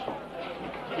 Cross?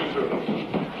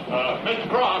 Mr.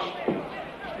 Cross?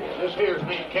 This here's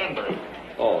me, Canberry.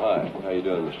 Oh, hi. How you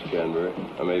doing, Mr. Canberry?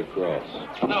 I'm Abe Cross.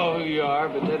 I know who you are,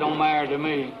 but they don't matter to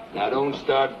me. Now, don't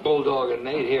start bulldogging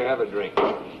Nate. Here, have a drink.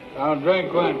 I'll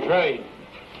drink one trade.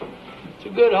 It's a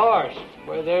good horse,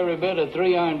 worth every bit of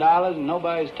 $300, and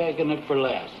nobody's taking it for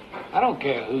less. I don't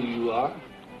care who you are.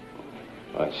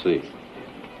 I see.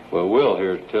 Well, Will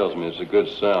here tells me it's a good,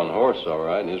 sound horse, all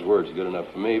right, and his word's good enough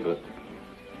for me, but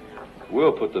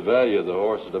Will put the value of the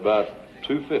horse at about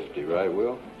 $250, right,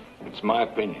 Will? It's my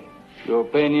opinion. Your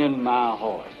opinion, my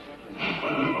horse.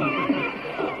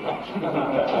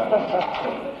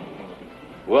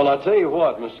 Well, I tell you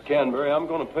what, Mr. Canberry, I'm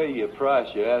going to pay you a price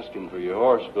you're asking for your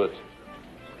horse, but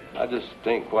I just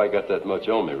ain't quite got that much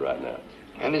on me right now.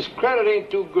 And his credit ain't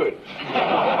too good.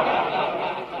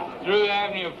 Through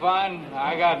having you fun,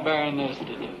 I got bearing this to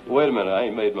do. Wait a minute, I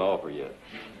ain't made my offer yet.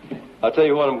 I'll tell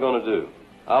you what I'm going to do.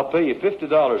 I'll pay you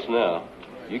 $50 now.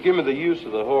 You give me the use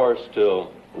of the horse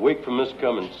till a week from this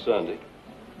coming Sunday.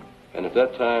 And at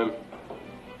that time,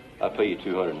 I'll pay you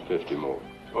 $250 more.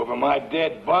 Over my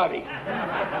dead body.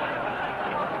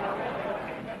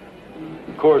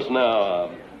 Of course, now,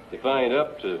 if I ain't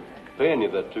up to paying you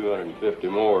that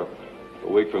 $250 more a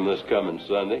week from this coming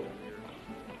Sunday,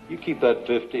 you keep that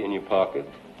 $50 in your pocket,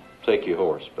 take your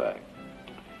horse back.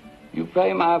 You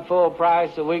pay my full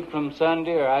price a week from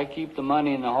Sunday, or I keep the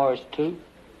money in the horse, too?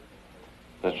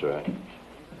 That's right.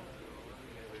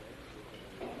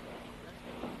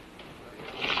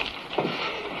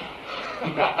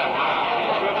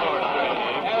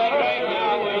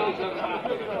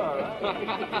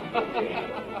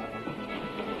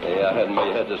 Hey, I hadn't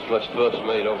had this much fuss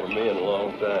made over me in a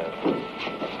long time.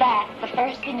 That's the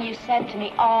first thing you said to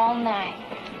me all night.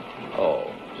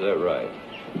 Oh, is that right?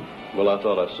 Well, I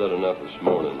thought I said enough this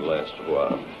morning to last a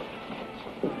while.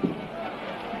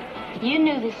 You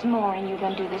knew this morning you were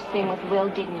going to do this thing with Will,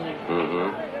 didn't you?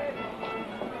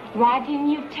 Mm-hmm. Why didn't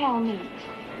you tell me?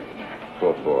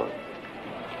 What for?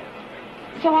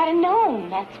 So I'd have known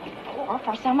that's what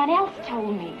for someone else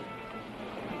told me.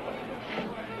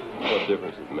 What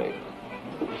difference does it make?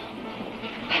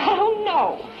 I don't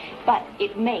know, but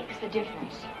it makes a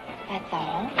difference. That's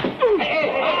all.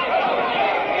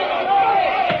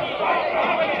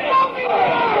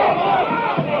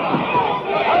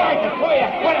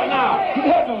 Quit it now!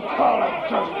 Let him call it,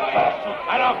 dirty bastard.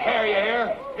 I don't care, you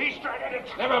hear? He started it.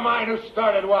 Never mind who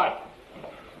started what.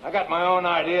 I got my own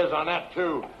ideas on that,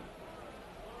 too.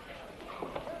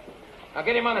 Now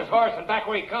get him on his horse and back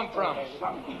where he come from.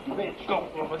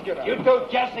 You two,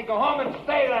 Jesse, go home and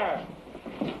stay there.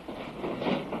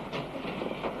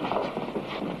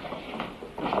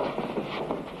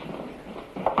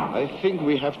 I think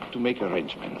we have to make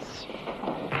arrangements.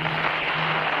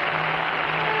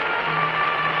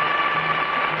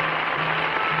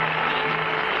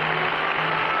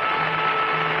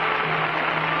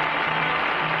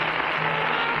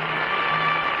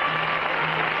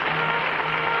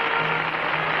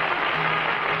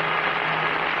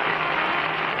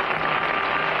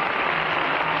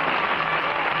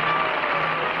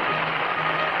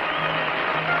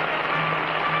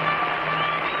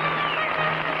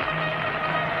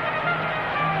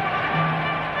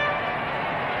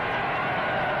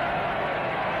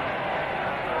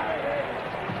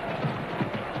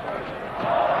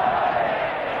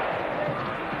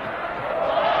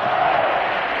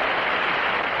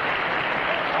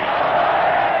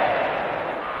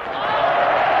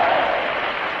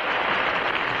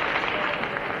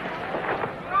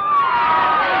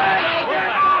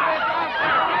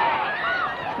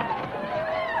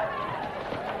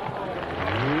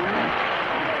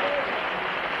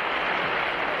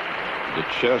 The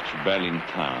church bell in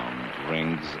town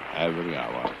rings every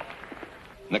hour.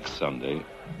 Next Sunday,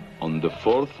 on the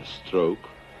 4th stroke,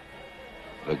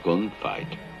 the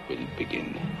gunfight will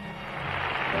begin.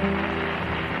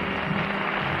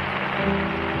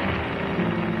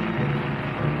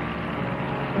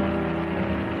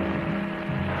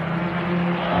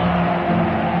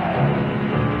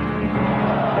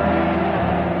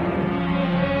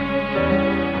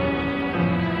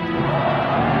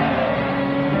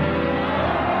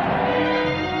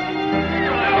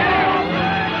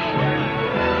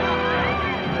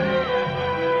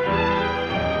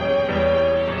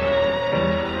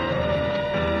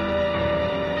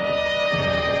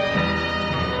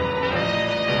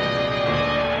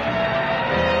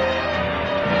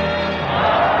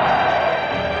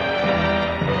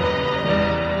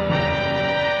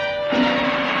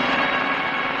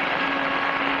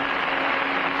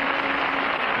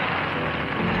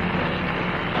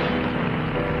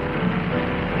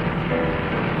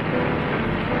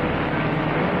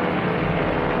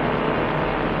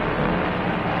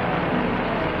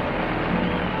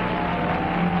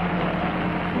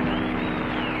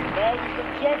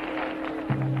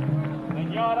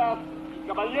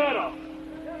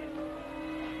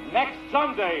 next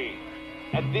Sunday,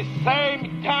 at the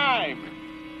same time,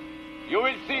 you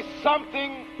will see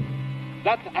something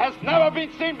that has never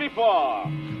been seen before.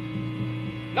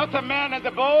 Not a man and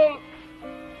a bull,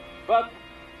 but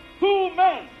two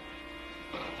men.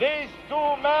 These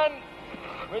two men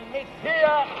will meet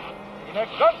here in a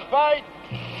gunfight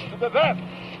to the death.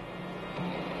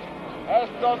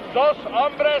 Estos dos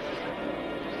hombres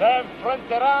se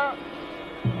enfrentarán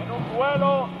en un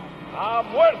duelo a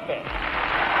muerte.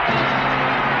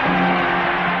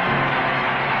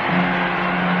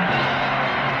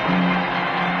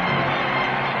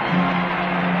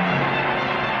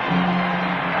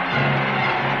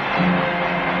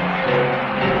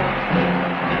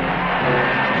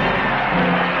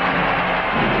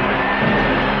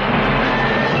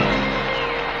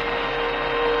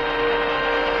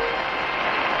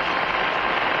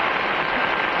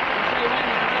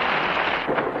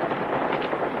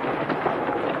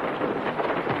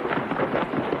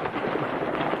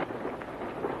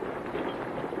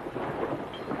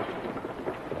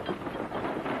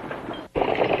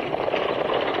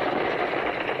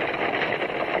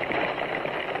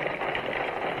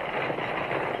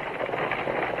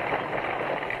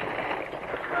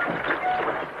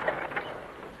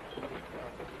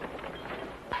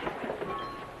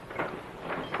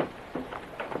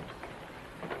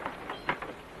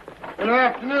 Good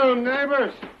afternoon,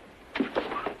 neighbors.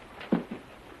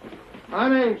 My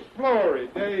name's Flurry,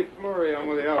 Dave Flurry. I'm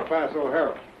with the El Paso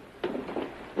Herald.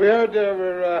 We heard there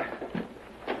were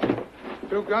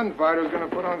two gunfighters going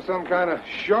to put on some kind of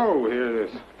show here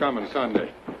this coming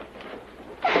Sunday.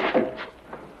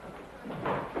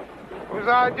 Whose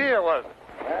idea was it?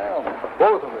 Well,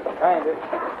 both of us, kind of.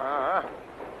 Uh-huh.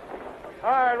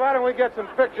 All right, why don't we get some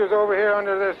pictures over here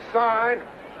under this sign?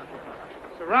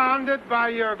 Surrounded by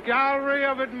your gallery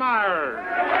of admirers.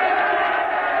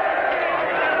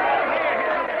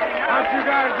 Why don't you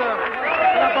guys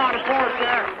get up on the porch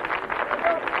there?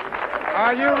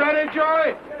 Are you ready,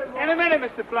 Joey? In a minute,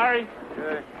 Mr. Flurry.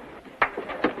 Okay.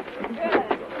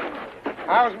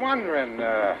 I was wondering,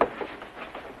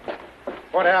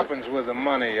 what happens with the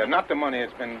money? Not the money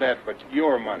that's been bet, but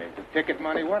your money, the ticket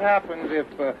money. What happens if,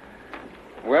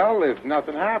 if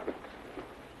nothing happens?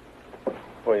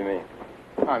 What do you mean?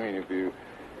 I mean, if you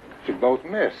both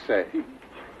miss, say.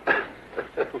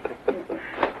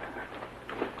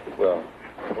 Well,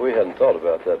 we hadn't thought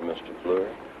about that, Mr. Fleur.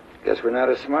 Guess we're not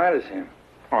as smart as him.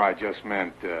 Oh, I just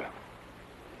meant, it's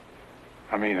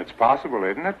possible,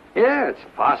 isn't it? Yeah, it's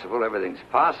possible. Everything's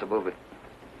possible, but...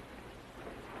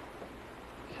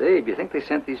 Say, do you think they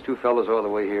sent these two fellows all the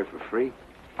way here for free?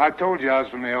 I told you I was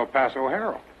from the El Paso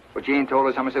Herald. But you ain't told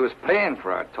us how much they was paying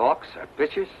for our talks, our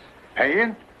pictures.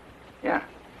 Paying? Yeah.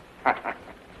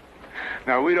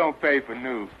 No, we don't pay for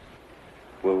news.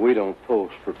 Well, we don't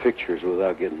post for pictures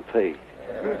without getting paid.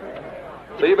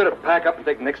 So you better pack up and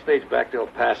take the next stage back to El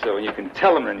Paso, and you can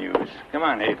tell them the news. Come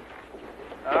on, Abe.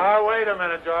 Wait a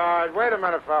minute, George. Wait a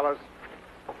minute, fellas.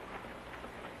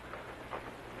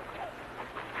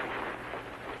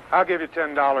 I'll give you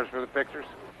 $10 for the pictures.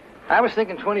 I was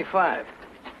thinking 25.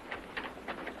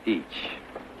 Each.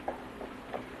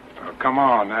 Oh, come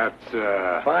on, that's,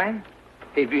 Fine?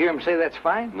 Hey, did you hear him say that's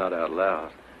fine? Not out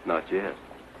loud. Not yet.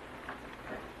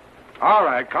 All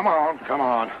right, come on.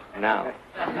 Now.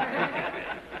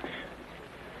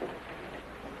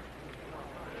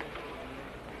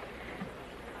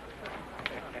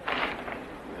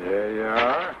 There you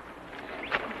are.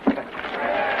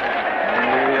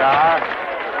 There you are.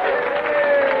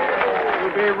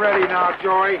 You'll be ready now,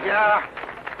 Joey. Yeah.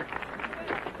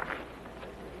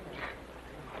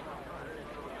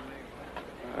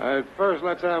 First,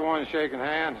 let's have one shaking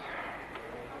hands,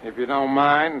 if you don't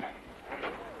mind.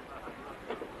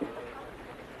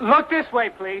 Look this way,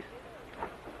 please.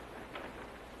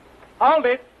 Hold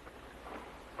it.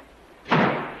 All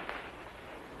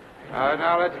right,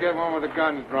 now let's get one with the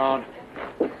guns drawn.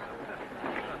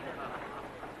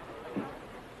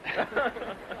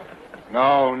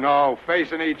 No,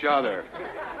 facing each other.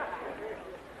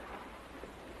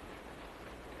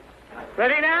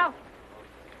 Ready now?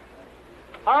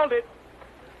 Hold it.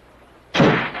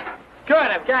 Good,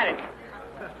 I've got it.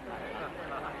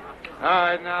 All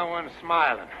right, now one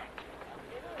smiling.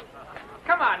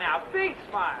 Come on now, big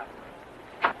smile.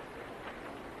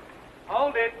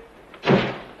 Hold it.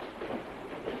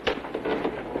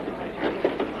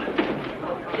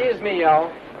 Excuse me,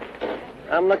 y'all.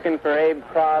 I'm looking for Abe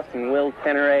Cross and Will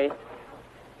Teneray.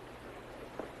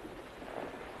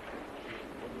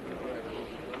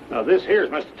 Now, this here's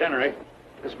Mr. Teneray.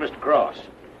 This is Mr. Cross.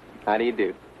 How do you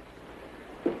do?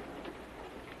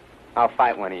 I'll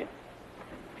fight one of you.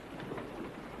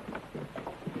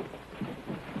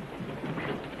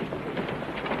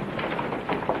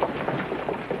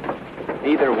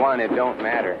 Either one, it don't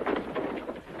matter.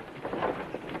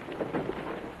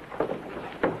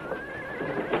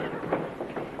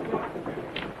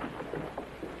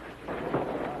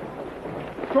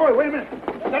 Troy, wait a minute.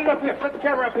 Set it up here. Set the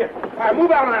camera up here. All right,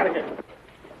 move out and out of here.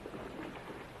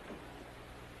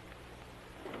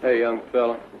 Hey, young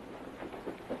fella.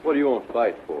 What do you want to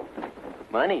fight for?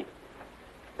 Money.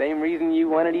 Same reason you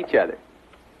wanted each other.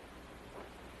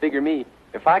 Figure me,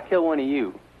 if I kill one of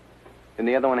you, then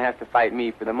the other one has to fight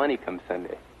me for the money come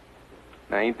Sunday.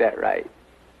 Now, ain't that right?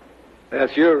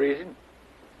 That's your reason.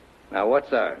 Now,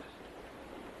 what's ours?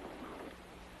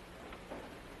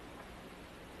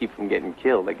 Keep from getting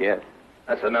killed, I guess.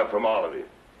 That's enough from all of you.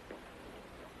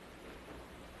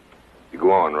 You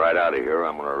go on right out of here,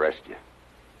 I'm going to arrest you.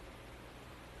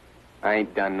 I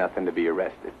ain't done nothing to be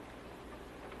arrested.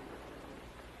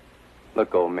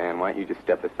 Look, old man, why don't you just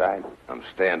step aside? I'm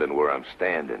standing where I'm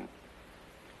standing.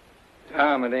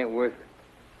 Tom, it ain't worth it.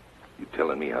 You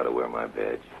telling me how to wear my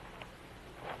badge?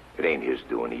 It ain't his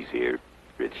doing he's here.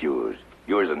 It's yours.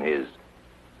 Yours and his.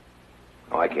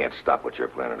 No, I can't stop what you're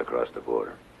planning across the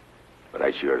border. But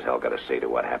I sure as hell got a say to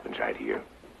what happens right here.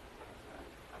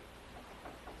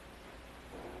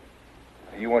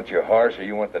 You want your horse or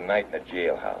you want the night in the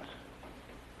jailhouse?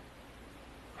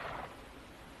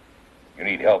 You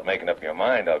need help making up your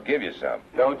mind, I'll give you some.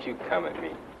 Don't you come at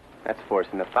me. That's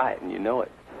forcing the fight, and you know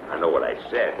it. I know what I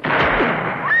said.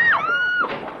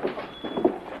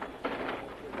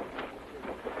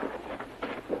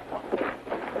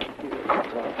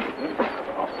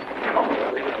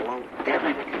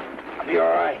 I'll be all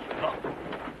right.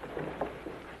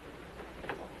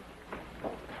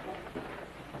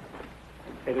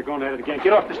 Hey, they're going at it again.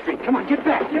 Get off the street. Come on, get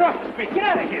back. Get off the street. Get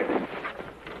out of here.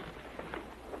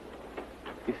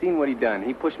 You seen what he done.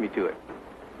 He pushed me to it.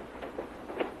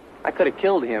 I could have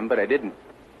killed him, but I didn't.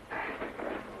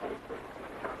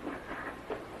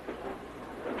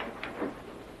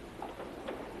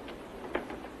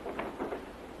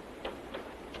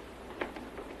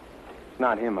 It's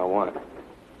not him I want.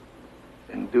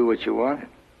 Then do what you wanted.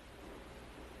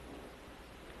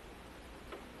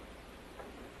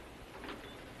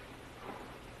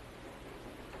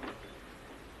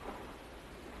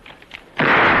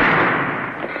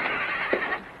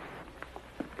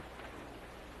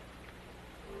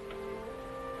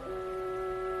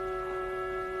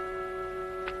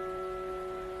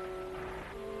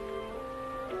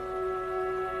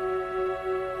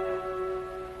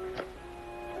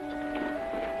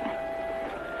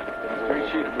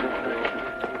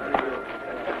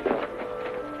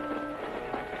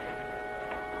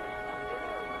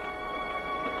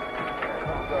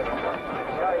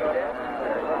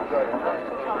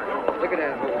 Look at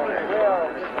that.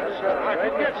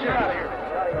 Get you out of here.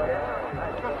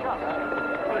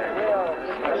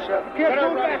 Get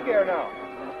move back there now.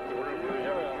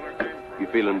 You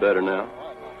feeling better now?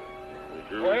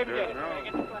 Go ahead and get it.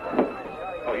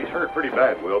 Oh, he's hurt pretty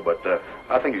bad, Will, but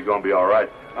I think he's going to be all right.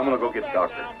 I'm going to go get the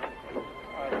doctor.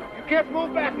 You can't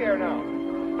move back there now.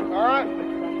 All right?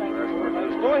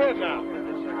 Go ahead now.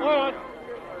 Go on.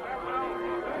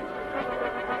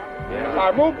 All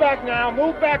right, move back now.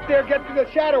 Move back there. Get to the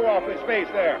shadow off his face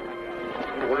there.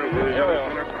 Here we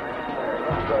are.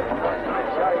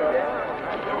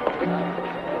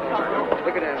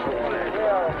 Look at that.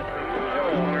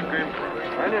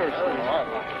 I never seen it.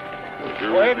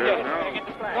 Go ahead and get it.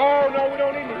 No, we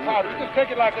don't need any powder. Just take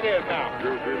it like it is now.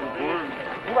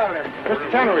 Move out of there.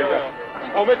 Mr. Tannery.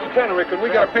 Oh, Mr. Tannery, could we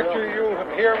get a picture of you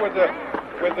here with the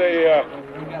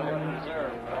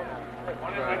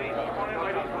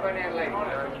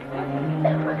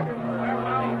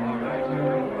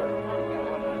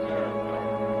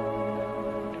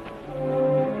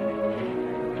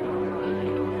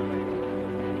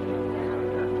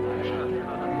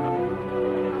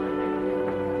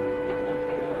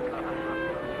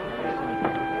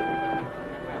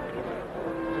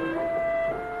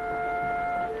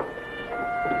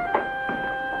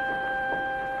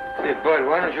Hey, Bud,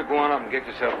 why don't you go on up and get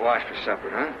yourself washed for supper,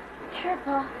 huh? Sure,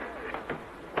 Pa.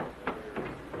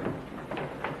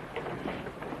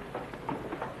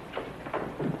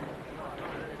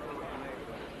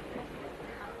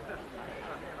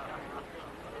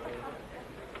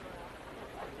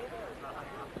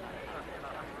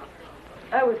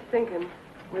 I was thinking,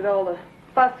 with all the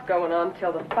fuss going on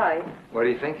till the fight, What do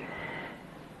you think?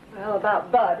 well,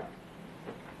 about Bud.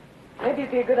 Maybe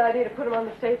it'd be a good idea to put him on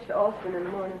the stage to Austin in the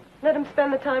morning. Let him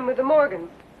spend the time with the Morgans.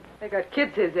 They got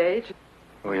kids his age.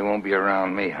 Well, you won't be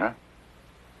around me, huh?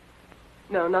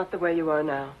 No, not the way you are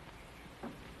now.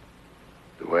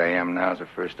 The way I am now is the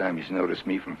first time he's noticed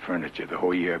me from furniture the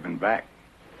whole year I've been back.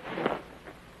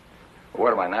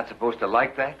 What, am I not supposed to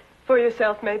like that? For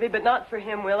yourself, maybe, but not for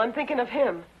him, Will. I'm thinking of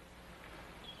him.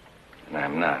 And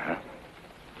I'm not, huh?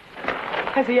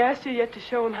 Has he asked you yet to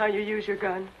show him how you use your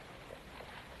gun?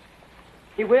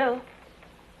 He will.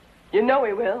 You know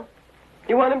he will.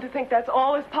 You want him to think that's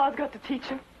all his pa's got to teach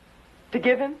him? To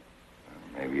give him?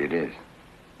 Maybe it is.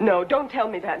 No, don't tell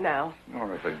me that now.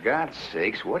 Nora, for God's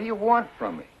sakes, what do you want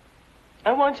from me?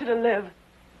 I want you to live.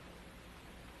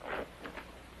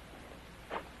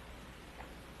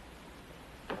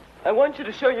 I want you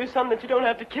to show your son that you don't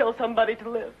have to kill somebody to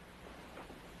live.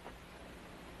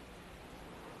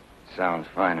 Sounds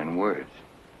fine in words,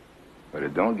 but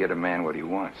it don't get a man what he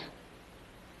wants.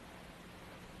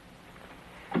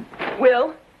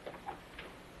 Will,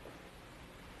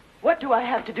 what do I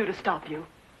have to do to stop you?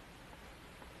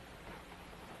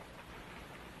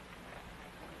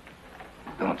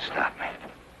 Don't stop me.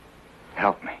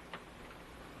 Help me.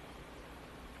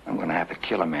 I'm gonna have to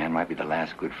kill a man. Might be the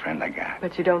last good friend I got.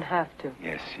 But you don't have to.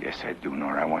 Yes, I do,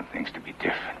 Nora. I want things to be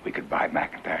different. We could buy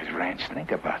McIntyre's ranch.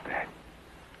 Think about that.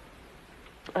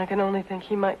 I can only think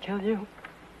he might kill you.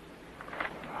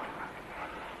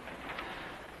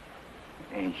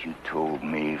 Ain't you told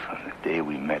me from the day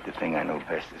we met the thing I know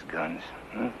best is guns?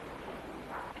 Hmm?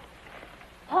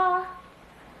 Pa?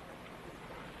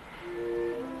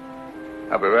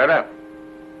 I'll be right up.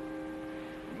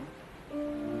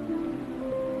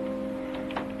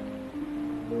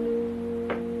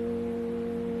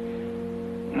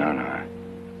 No.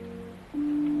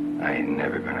 I ain't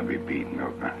never gonna be beaten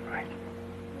no gunfight.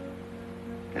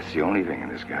 That's the only thing in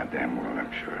this goddamn world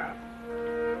I'm sure of.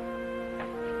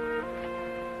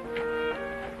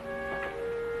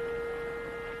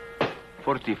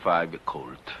 .45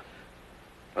 Colt.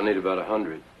 I'll need about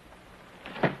 100.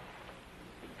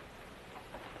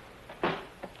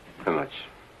 How much?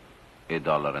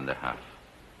 $1.50.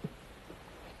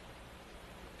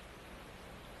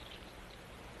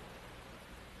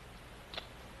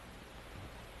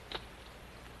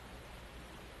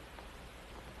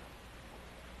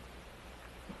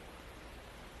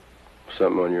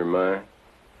 Something on your mind?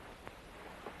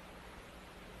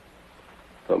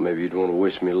 Thought maybe you'd want to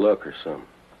wish me luck or something.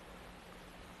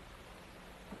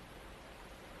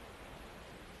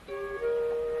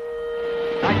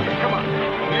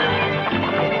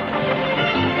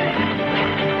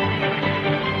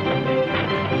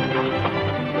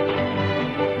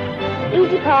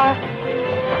 Easy, Pa.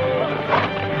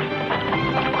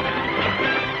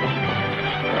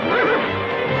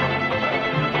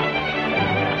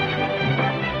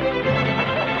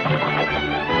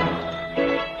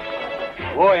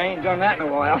 Boy, I ain't done that in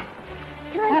a while.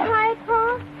 Can I try it,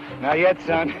 Pa? Not yet,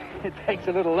 son. It takes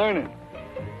a little learning.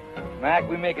 Mac,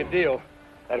 we make a deal.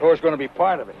 That horse gonna be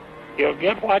part of it. You'll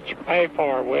get what you pay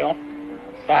for, Will.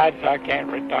 Besides, I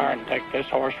can't retire and take this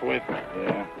horse with me.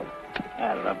 Yeah.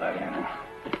 I love that animal.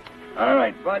 All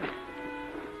right, bud.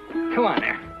 Come on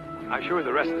there. I'll show you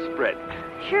the rest of the spread.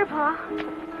 Sure, Pa.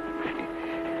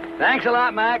 Thanks a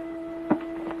lot, Mac.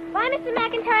 Bye, Mr.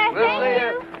 McIntyre. We'll Thank see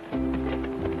you.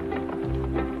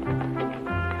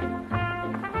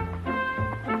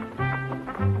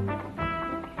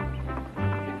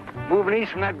 Moving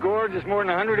east from that gorge is more than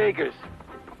 100 acres.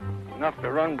 Enough to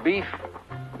run beef,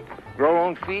 grow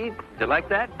own feed. Do you like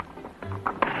that?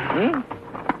 Hmm?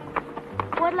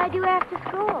 What'll I do after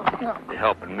school? You're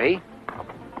helping me.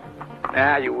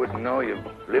 You wouldn't know. You've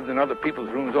lived in other people's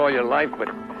rooms all your life, but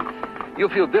you'll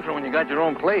feel different when you got your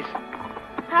own place.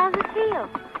 How's it feel?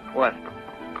 What?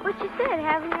 What you said,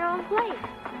 having your own place.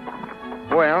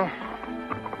 Well,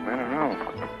 I don't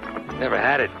know. Never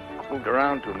had it. Moved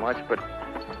around too much, but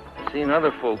seen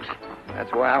other folks.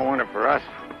 That's why I want it for us.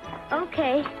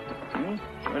 Okay. Hmm?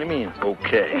 What do you mean,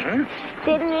 okay, huh?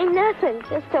 Didn't mean nothing.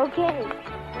 Just okay.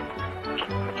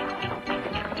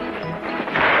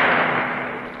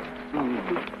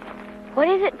 What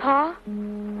is it, Pa?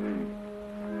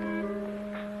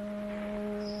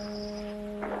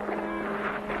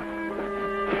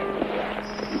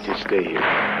 You just stay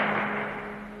here.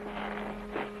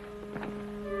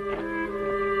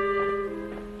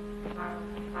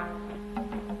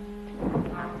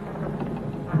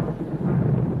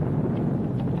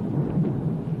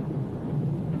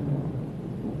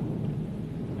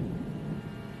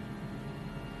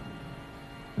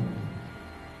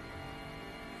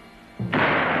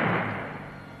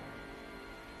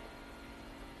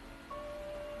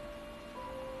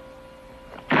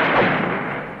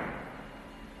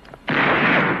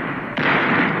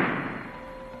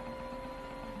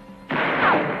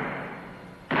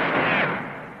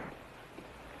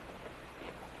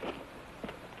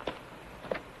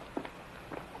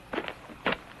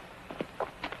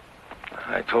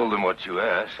 told them what you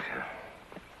asked.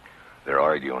 They're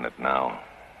arguing it now.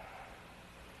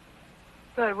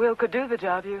 But Will could do the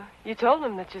job. You told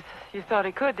him that you thought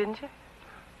he could, didn't you?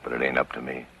 But it ain't up to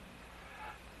me.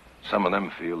 Some of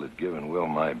them feel that giving Will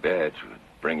my badge would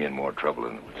bring in more trouble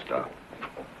than it would stop.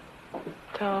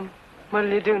 Tom,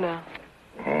 what'll you do now?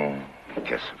 Oh, I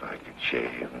guess if I can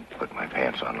shave and put my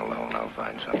pants on alone, I'll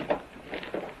find something.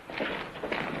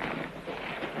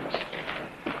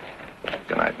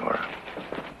 Good night, Nora.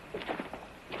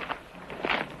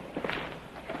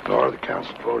 Nora, the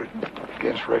council voted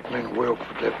against recommending Will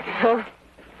for deputy.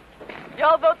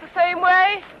 Y'all vote the same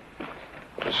way?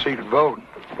 The seat of vote.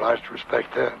 Obliged to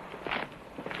respect that.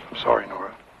 I'm sorry,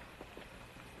 Nora.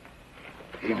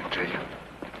 Evening to you.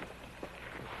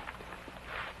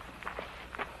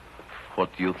 What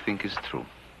you think is true.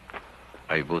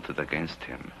 I voted against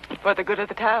him. For the good of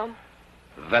the town?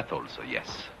 That also,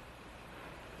 yes.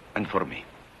 And for me.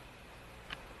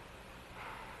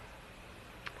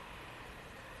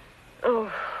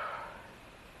 Oh.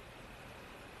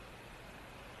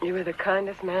 You were the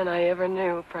kindest man I ever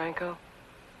knew, Franco.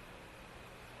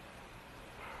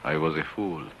 I was a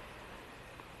fool.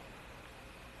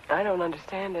 I don't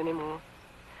understand anymore.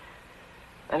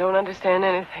 I don't understand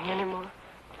anything anymore.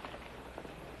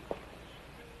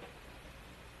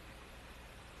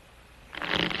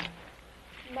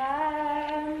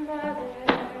 My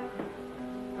mother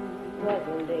was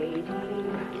a lady,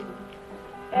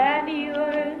 and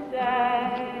yours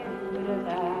I would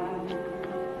allow.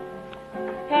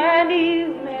 And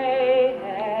you may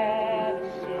have a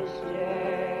sister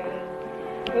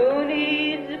who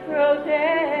needs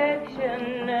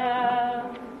protection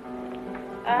now.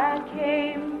 I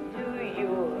came to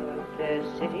your fair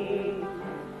city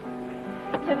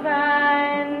to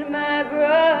find my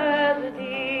brother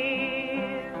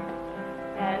dear,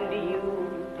 and you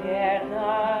dare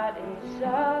not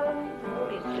insult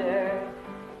me, sir,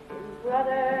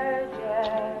 brother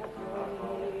Jack.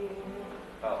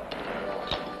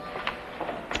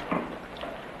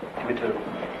 Give me two.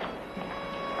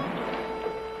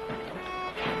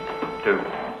 Two.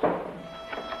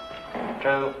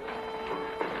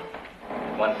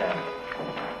 110.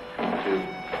 2.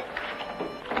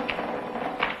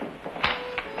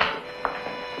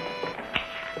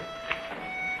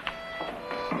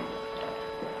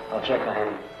 I'll check on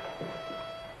him.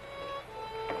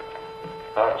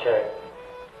 I'll check.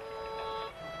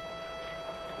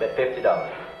 Bet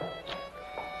 $50.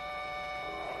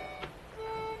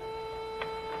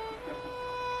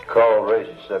 Carl raised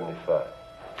it 75.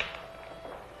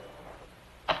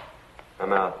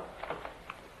 I'm out.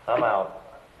 I'm out.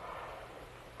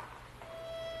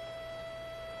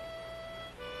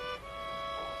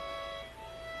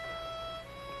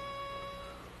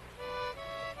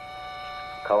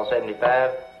 Call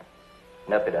 75,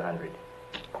 and up at 100.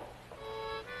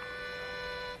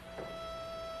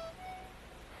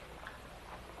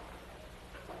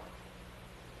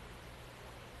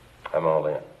 I'm all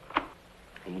in.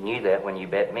 You knew that when you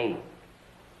bet me.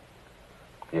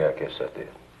 Yeah, I guess I did.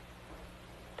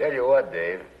 Tell you what,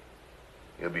 Dave.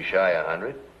 You'll be shy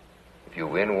 100. If you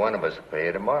win, one of us will pay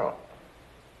you tomorrow.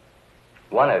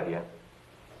 One of you?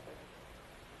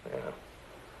 Yeah.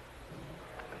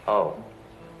 Oh.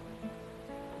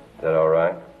 Is that all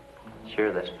right?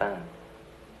 Sure, that's fine.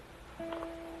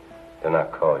 Then I'll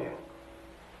call you.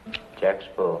 Jack's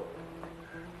full.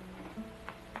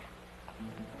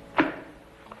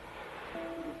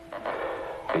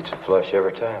 Beats a flush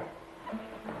every time.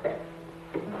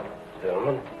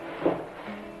 Gentlemen.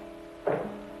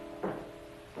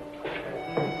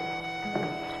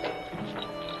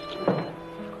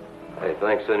 Hey,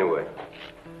 thanks anyway.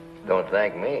 Don't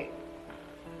thank me.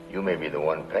 You may be the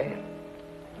one paying.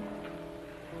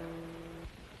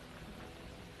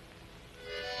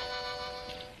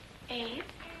 Abe,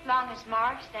 as long as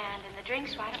Mark's stand and the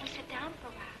drinks, why don't we sit down for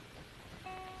a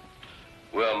while?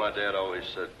 Well, my dad always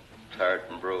said, tired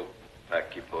and broke,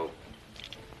 pack your poke.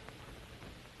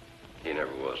 He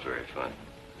never was very funny.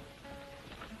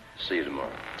 See you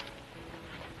tomorrow.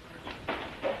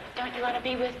 Don't you want to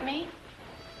be with me?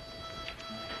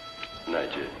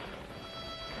 Night, Jay.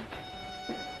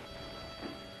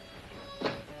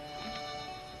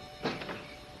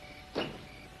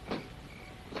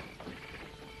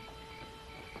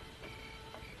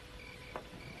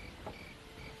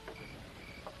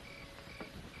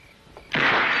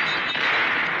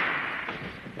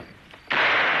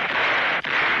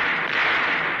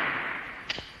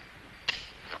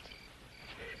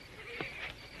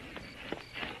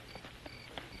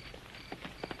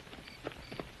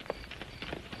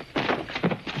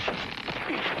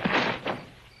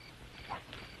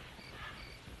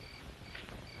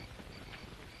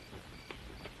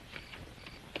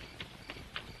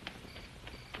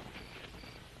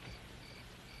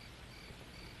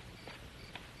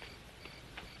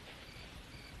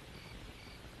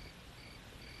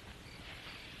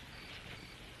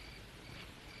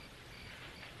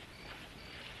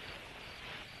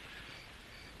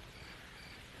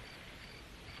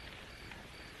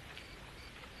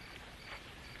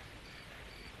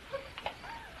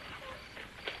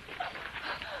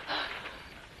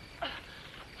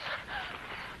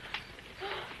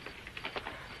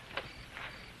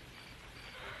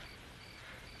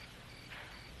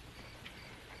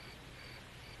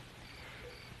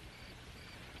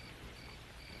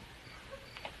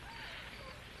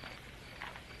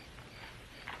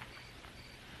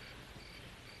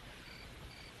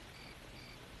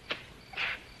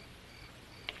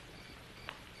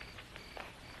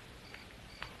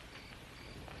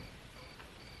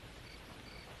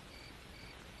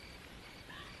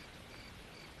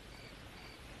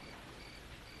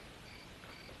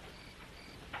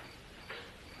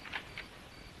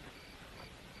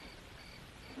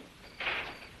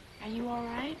 you all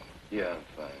right? Yeah, I'm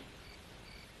fine.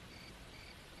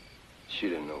 She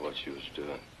didn't know what she was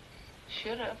doing.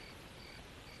 Should have.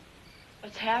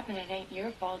 What's happening ain't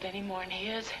your fault any more than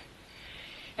his.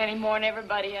 Any more than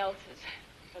everybody else's,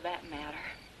 for that matter.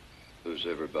 Who's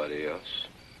everybody else?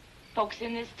 Folks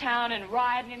in this town and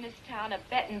riding in this town are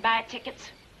betting buy tickets.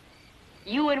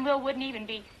 You and Will wouldn't even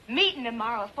be meeting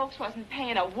tomorrow if folks wasn't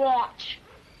paying a watch.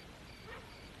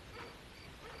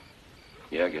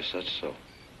 Yeah, I guess that's so.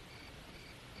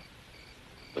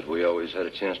 But we always had a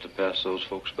chance to pass those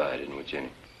folks by, didn't we,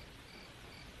 Jenny?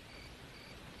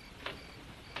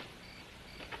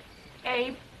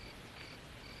 Abe.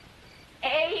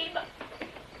 Abe.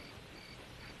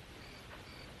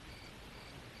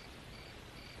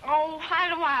 Oh,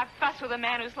 how do I fuss with a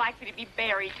man who's likely to be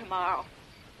buried tomorrow?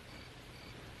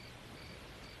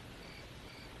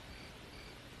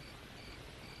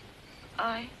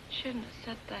 I shouldn't have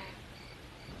said that.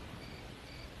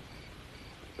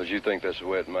 But you think that's the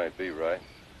way it might be, right?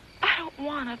 I don't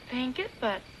want to think it,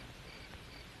 but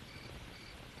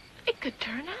it could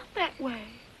turn out that way.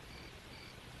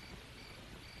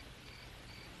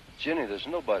 Jenny, there's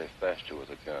nobody faster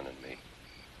with a gun than me.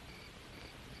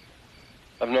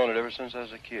 I've known it ever since I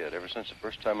was a kid, ever since the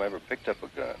first time I ever picked up a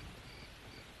gun.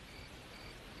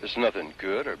 There's nothing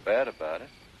good or bad about it.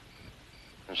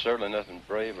 And certainly nothing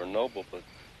brave or noble, but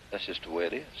that's just the way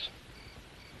it is.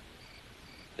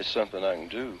 It's something I can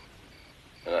do,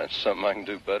 and it's something I can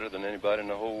do better than anybody in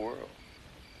the whole world.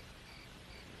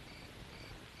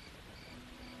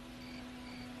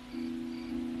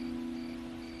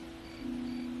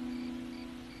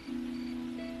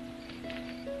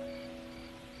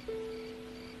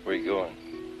 Where you going?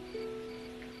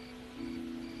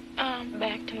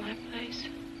 Back to my place.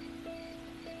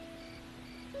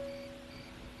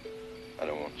 I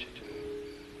don't want you to.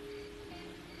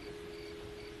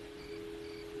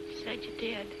 You said you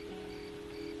did.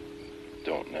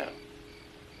 Don't now.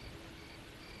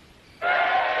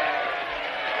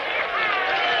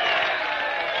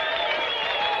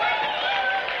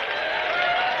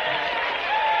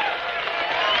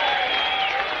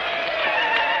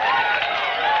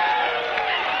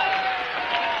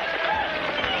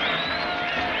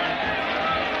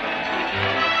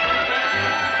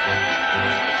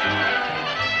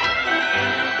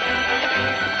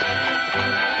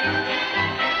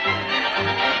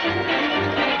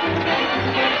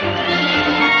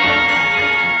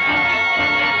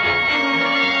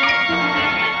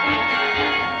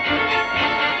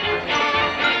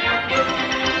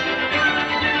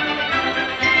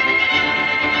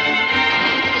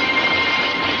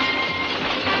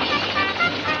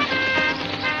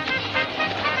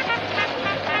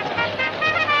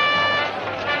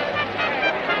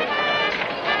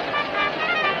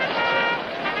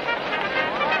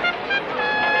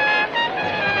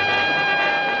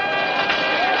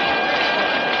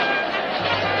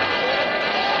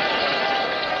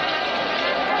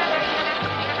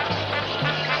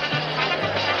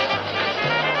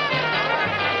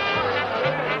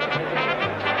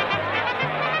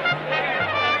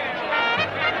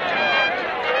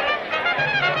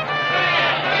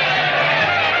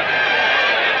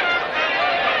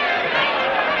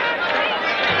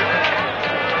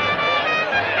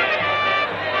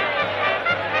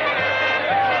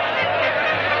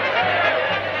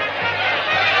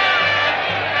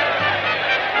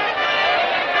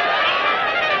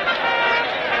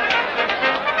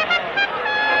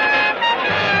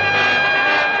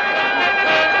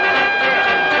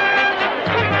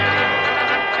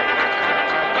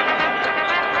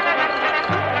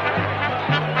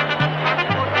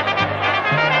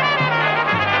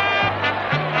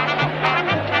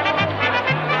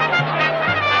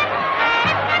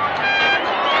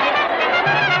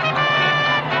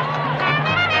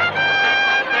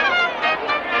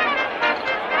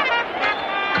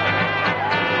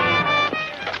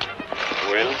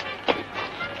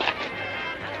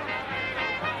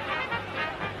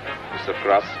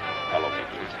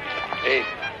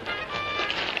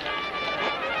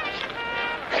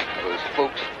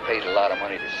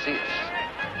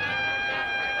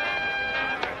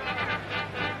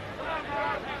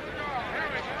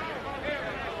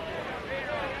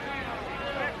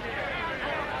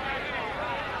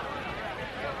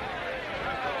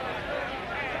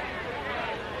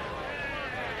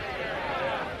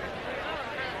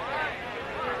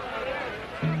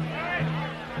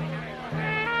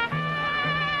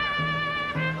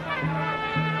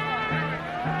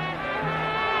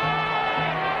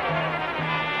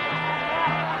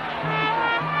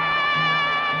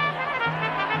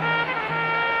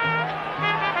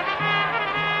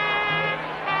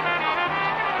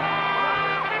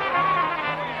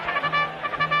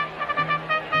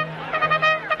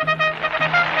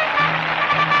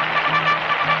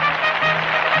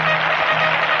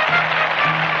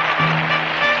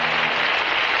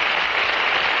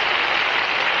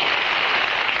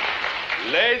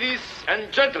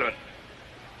 and gentlemen,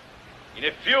 in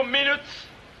a few minutes,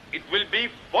 it will be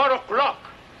 4 o'clock.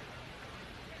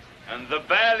 And the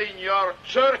bell in your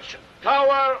church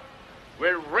tower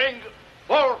will ring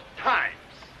 4 times.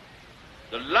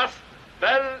 The last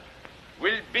bell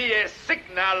will be a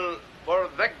signal for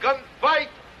the gunfight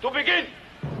to begin.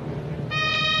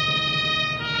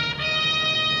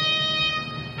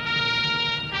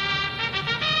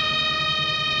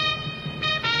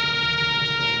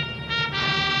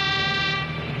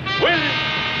 Will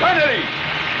Kennedy!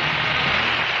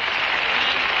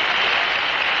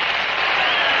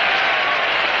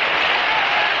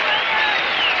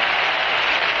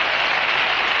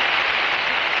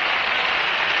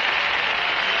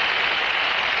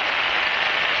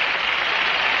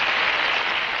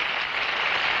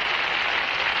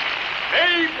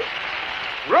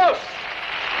 Ross!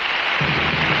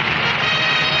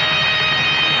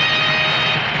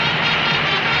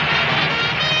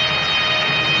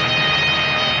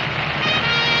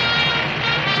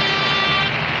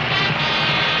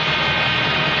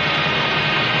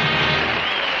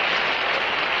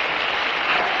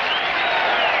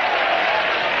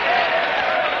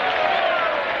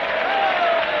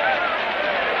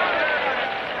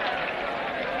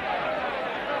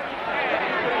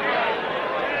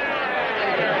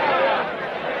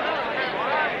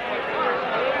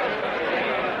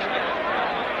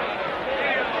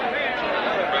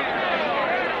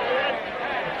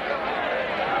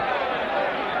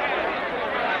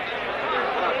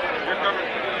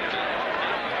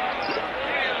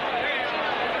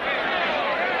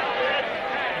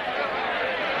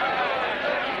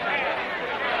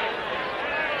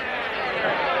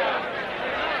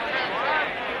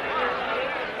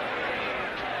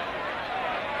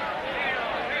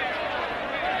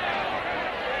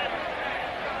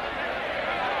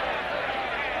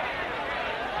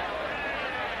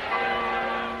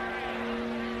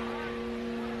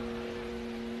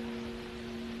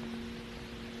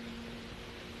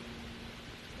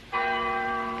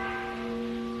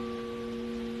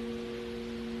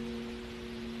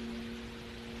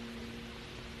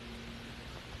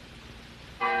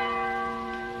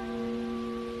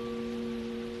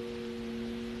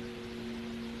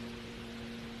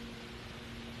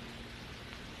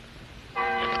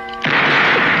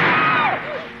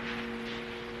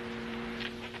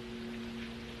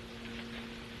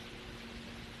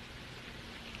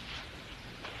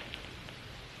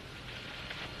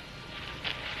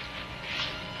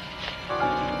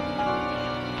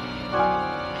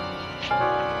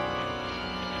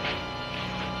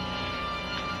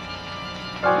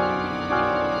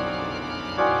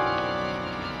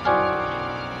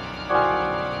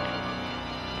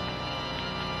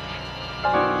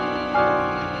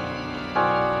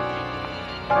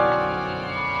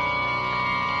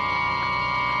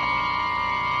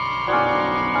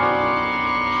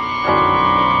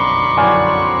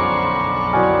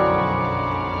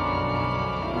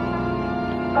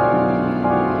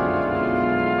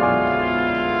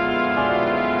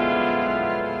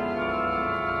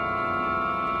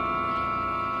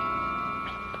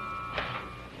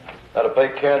 That'll pay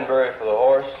Canberry for the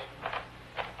horse.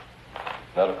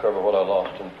 That'll cover what I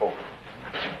lost in poker.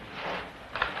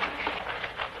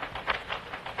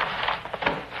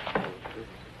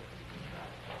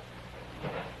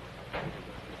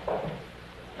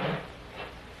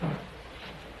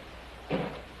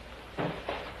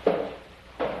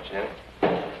 Jenny?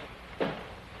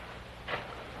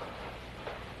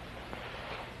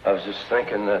 I was just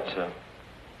thinking that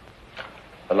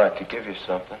I'd like to give you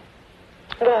something.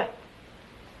 What?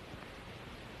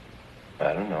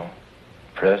 I don't know.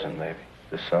 Present, maybe.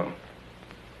 Just something.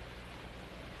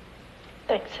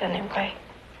 Thanks anyway.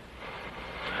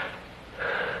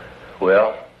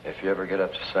 Well, if you ever get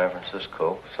up to San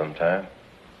Francisco sometime.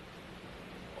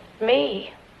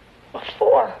 Me? What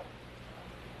for?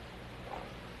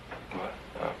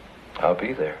 I'll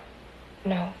be there.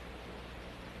 No.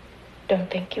 Don't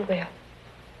think you will.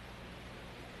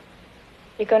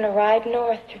 You're going to ride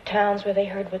north through towns where they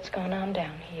heard what's gone on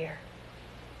down here.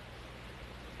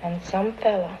 And some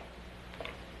fella,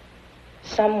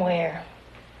 somewhere,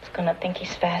 is going to think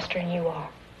he's faster than you are.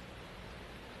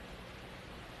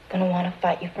 Going to want to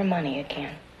fight you for money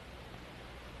again.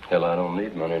 Hell, I don't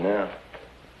need money now.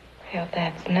 Hell,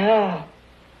 that's now.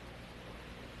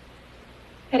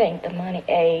 It ain't the money,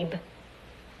 Abe.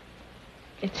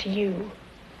 It's you.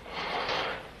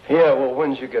 Yeah, well,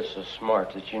 when'd you get so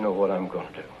smart that you know what I'm going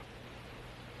to do?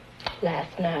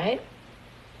 Last night.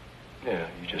 Yeah,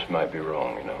 you just might be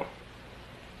wrong, you know.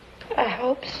 I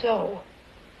hope so.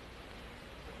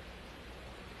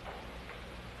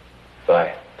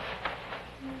 Bye.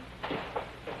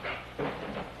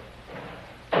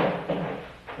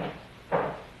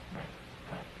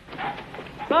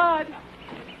 Bud,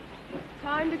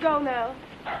 time to go now.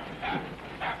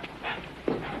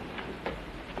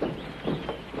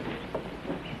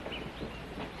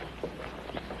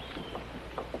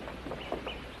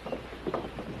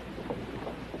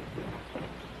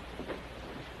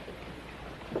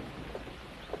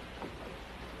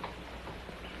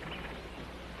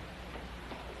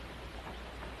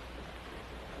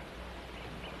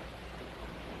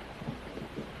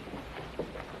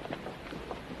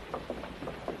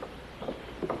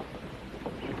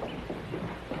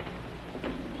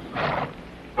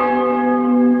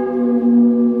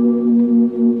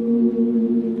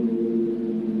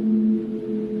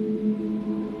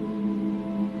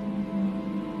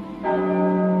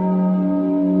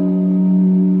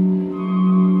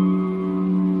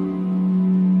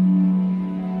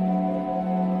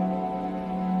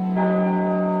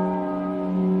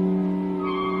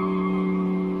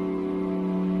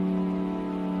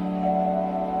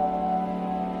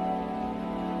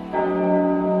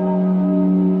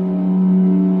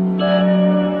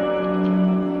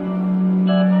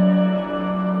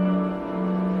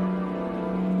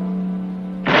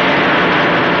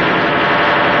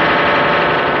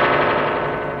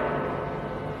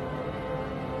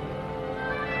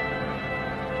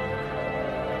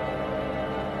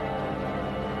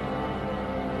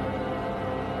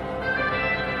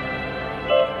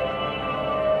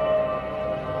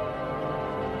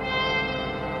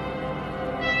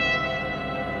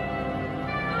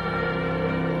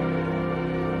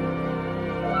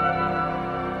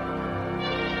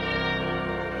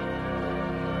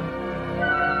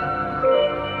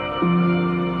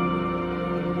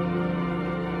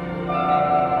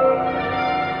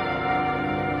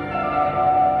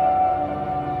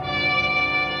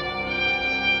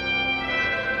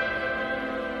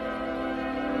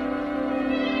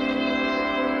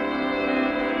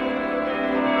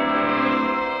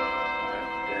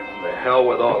 Hell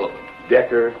with all of them.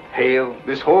 Decker, Hale,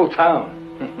 this whole town.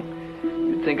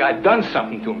 You'd think I'd done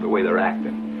something to them the way they're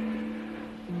acting.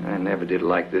 I never did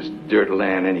like this dirt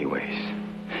land anyways.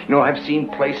 You know, I've seen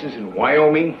places in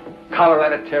Wyoming,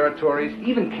 Colorado territories,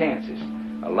 even Kansas.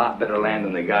 A lot better land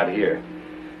than they got here.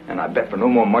 And I bet for no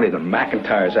more money than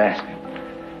McIntyre's asking.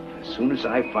 As soon as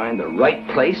I find the right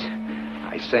place,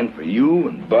 I send for you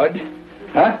and Bud.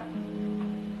 Huh?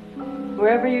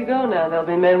 Wherever you go now, there'll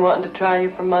be men wanting to try you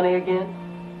for money again.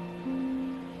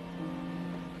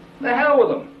 The hell with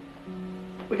them.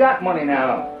 We got money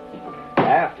now.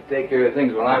 Half to take care of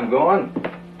things while I'm gone.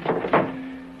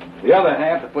 The other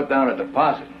half to put down a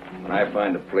deposit when I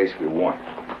find the place we want.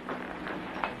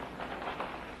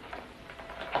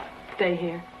 Stay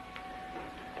here.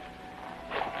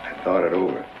 I thought it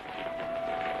over.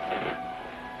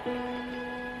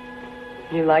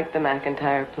 You liked the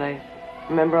McIntyre place.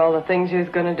 Remember all the things you was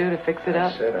going to do to fix it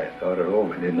up? I said I thought it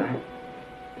over, didn't I?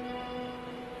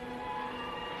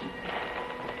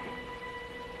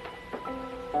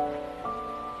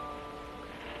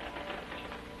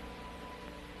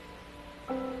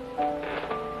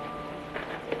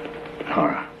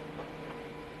 Nora.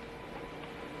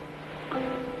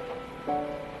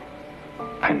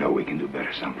 I know we can do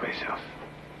better someplace else.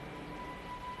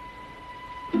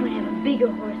 We would have a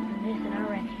bigger horse than this in our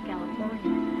ranch in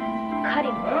California. Cut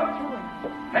him right through him.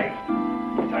 Hey,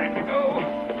 time to go.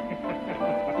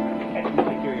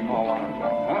 Take care of your mom while I'm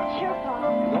gone, huh? Sure, Pa.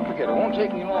 Don't forget, it won't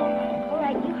take me long now. All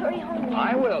right, you hurry home now.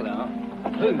 I will now.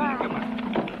 Please, Bye. come on.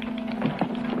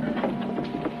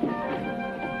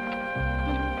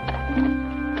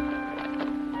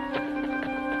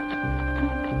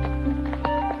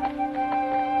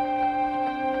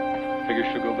 Figure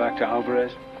she'll go back to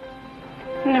Alvarez?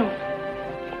 No.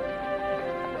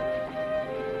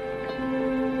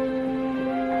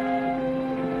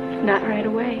 Not right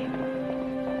away.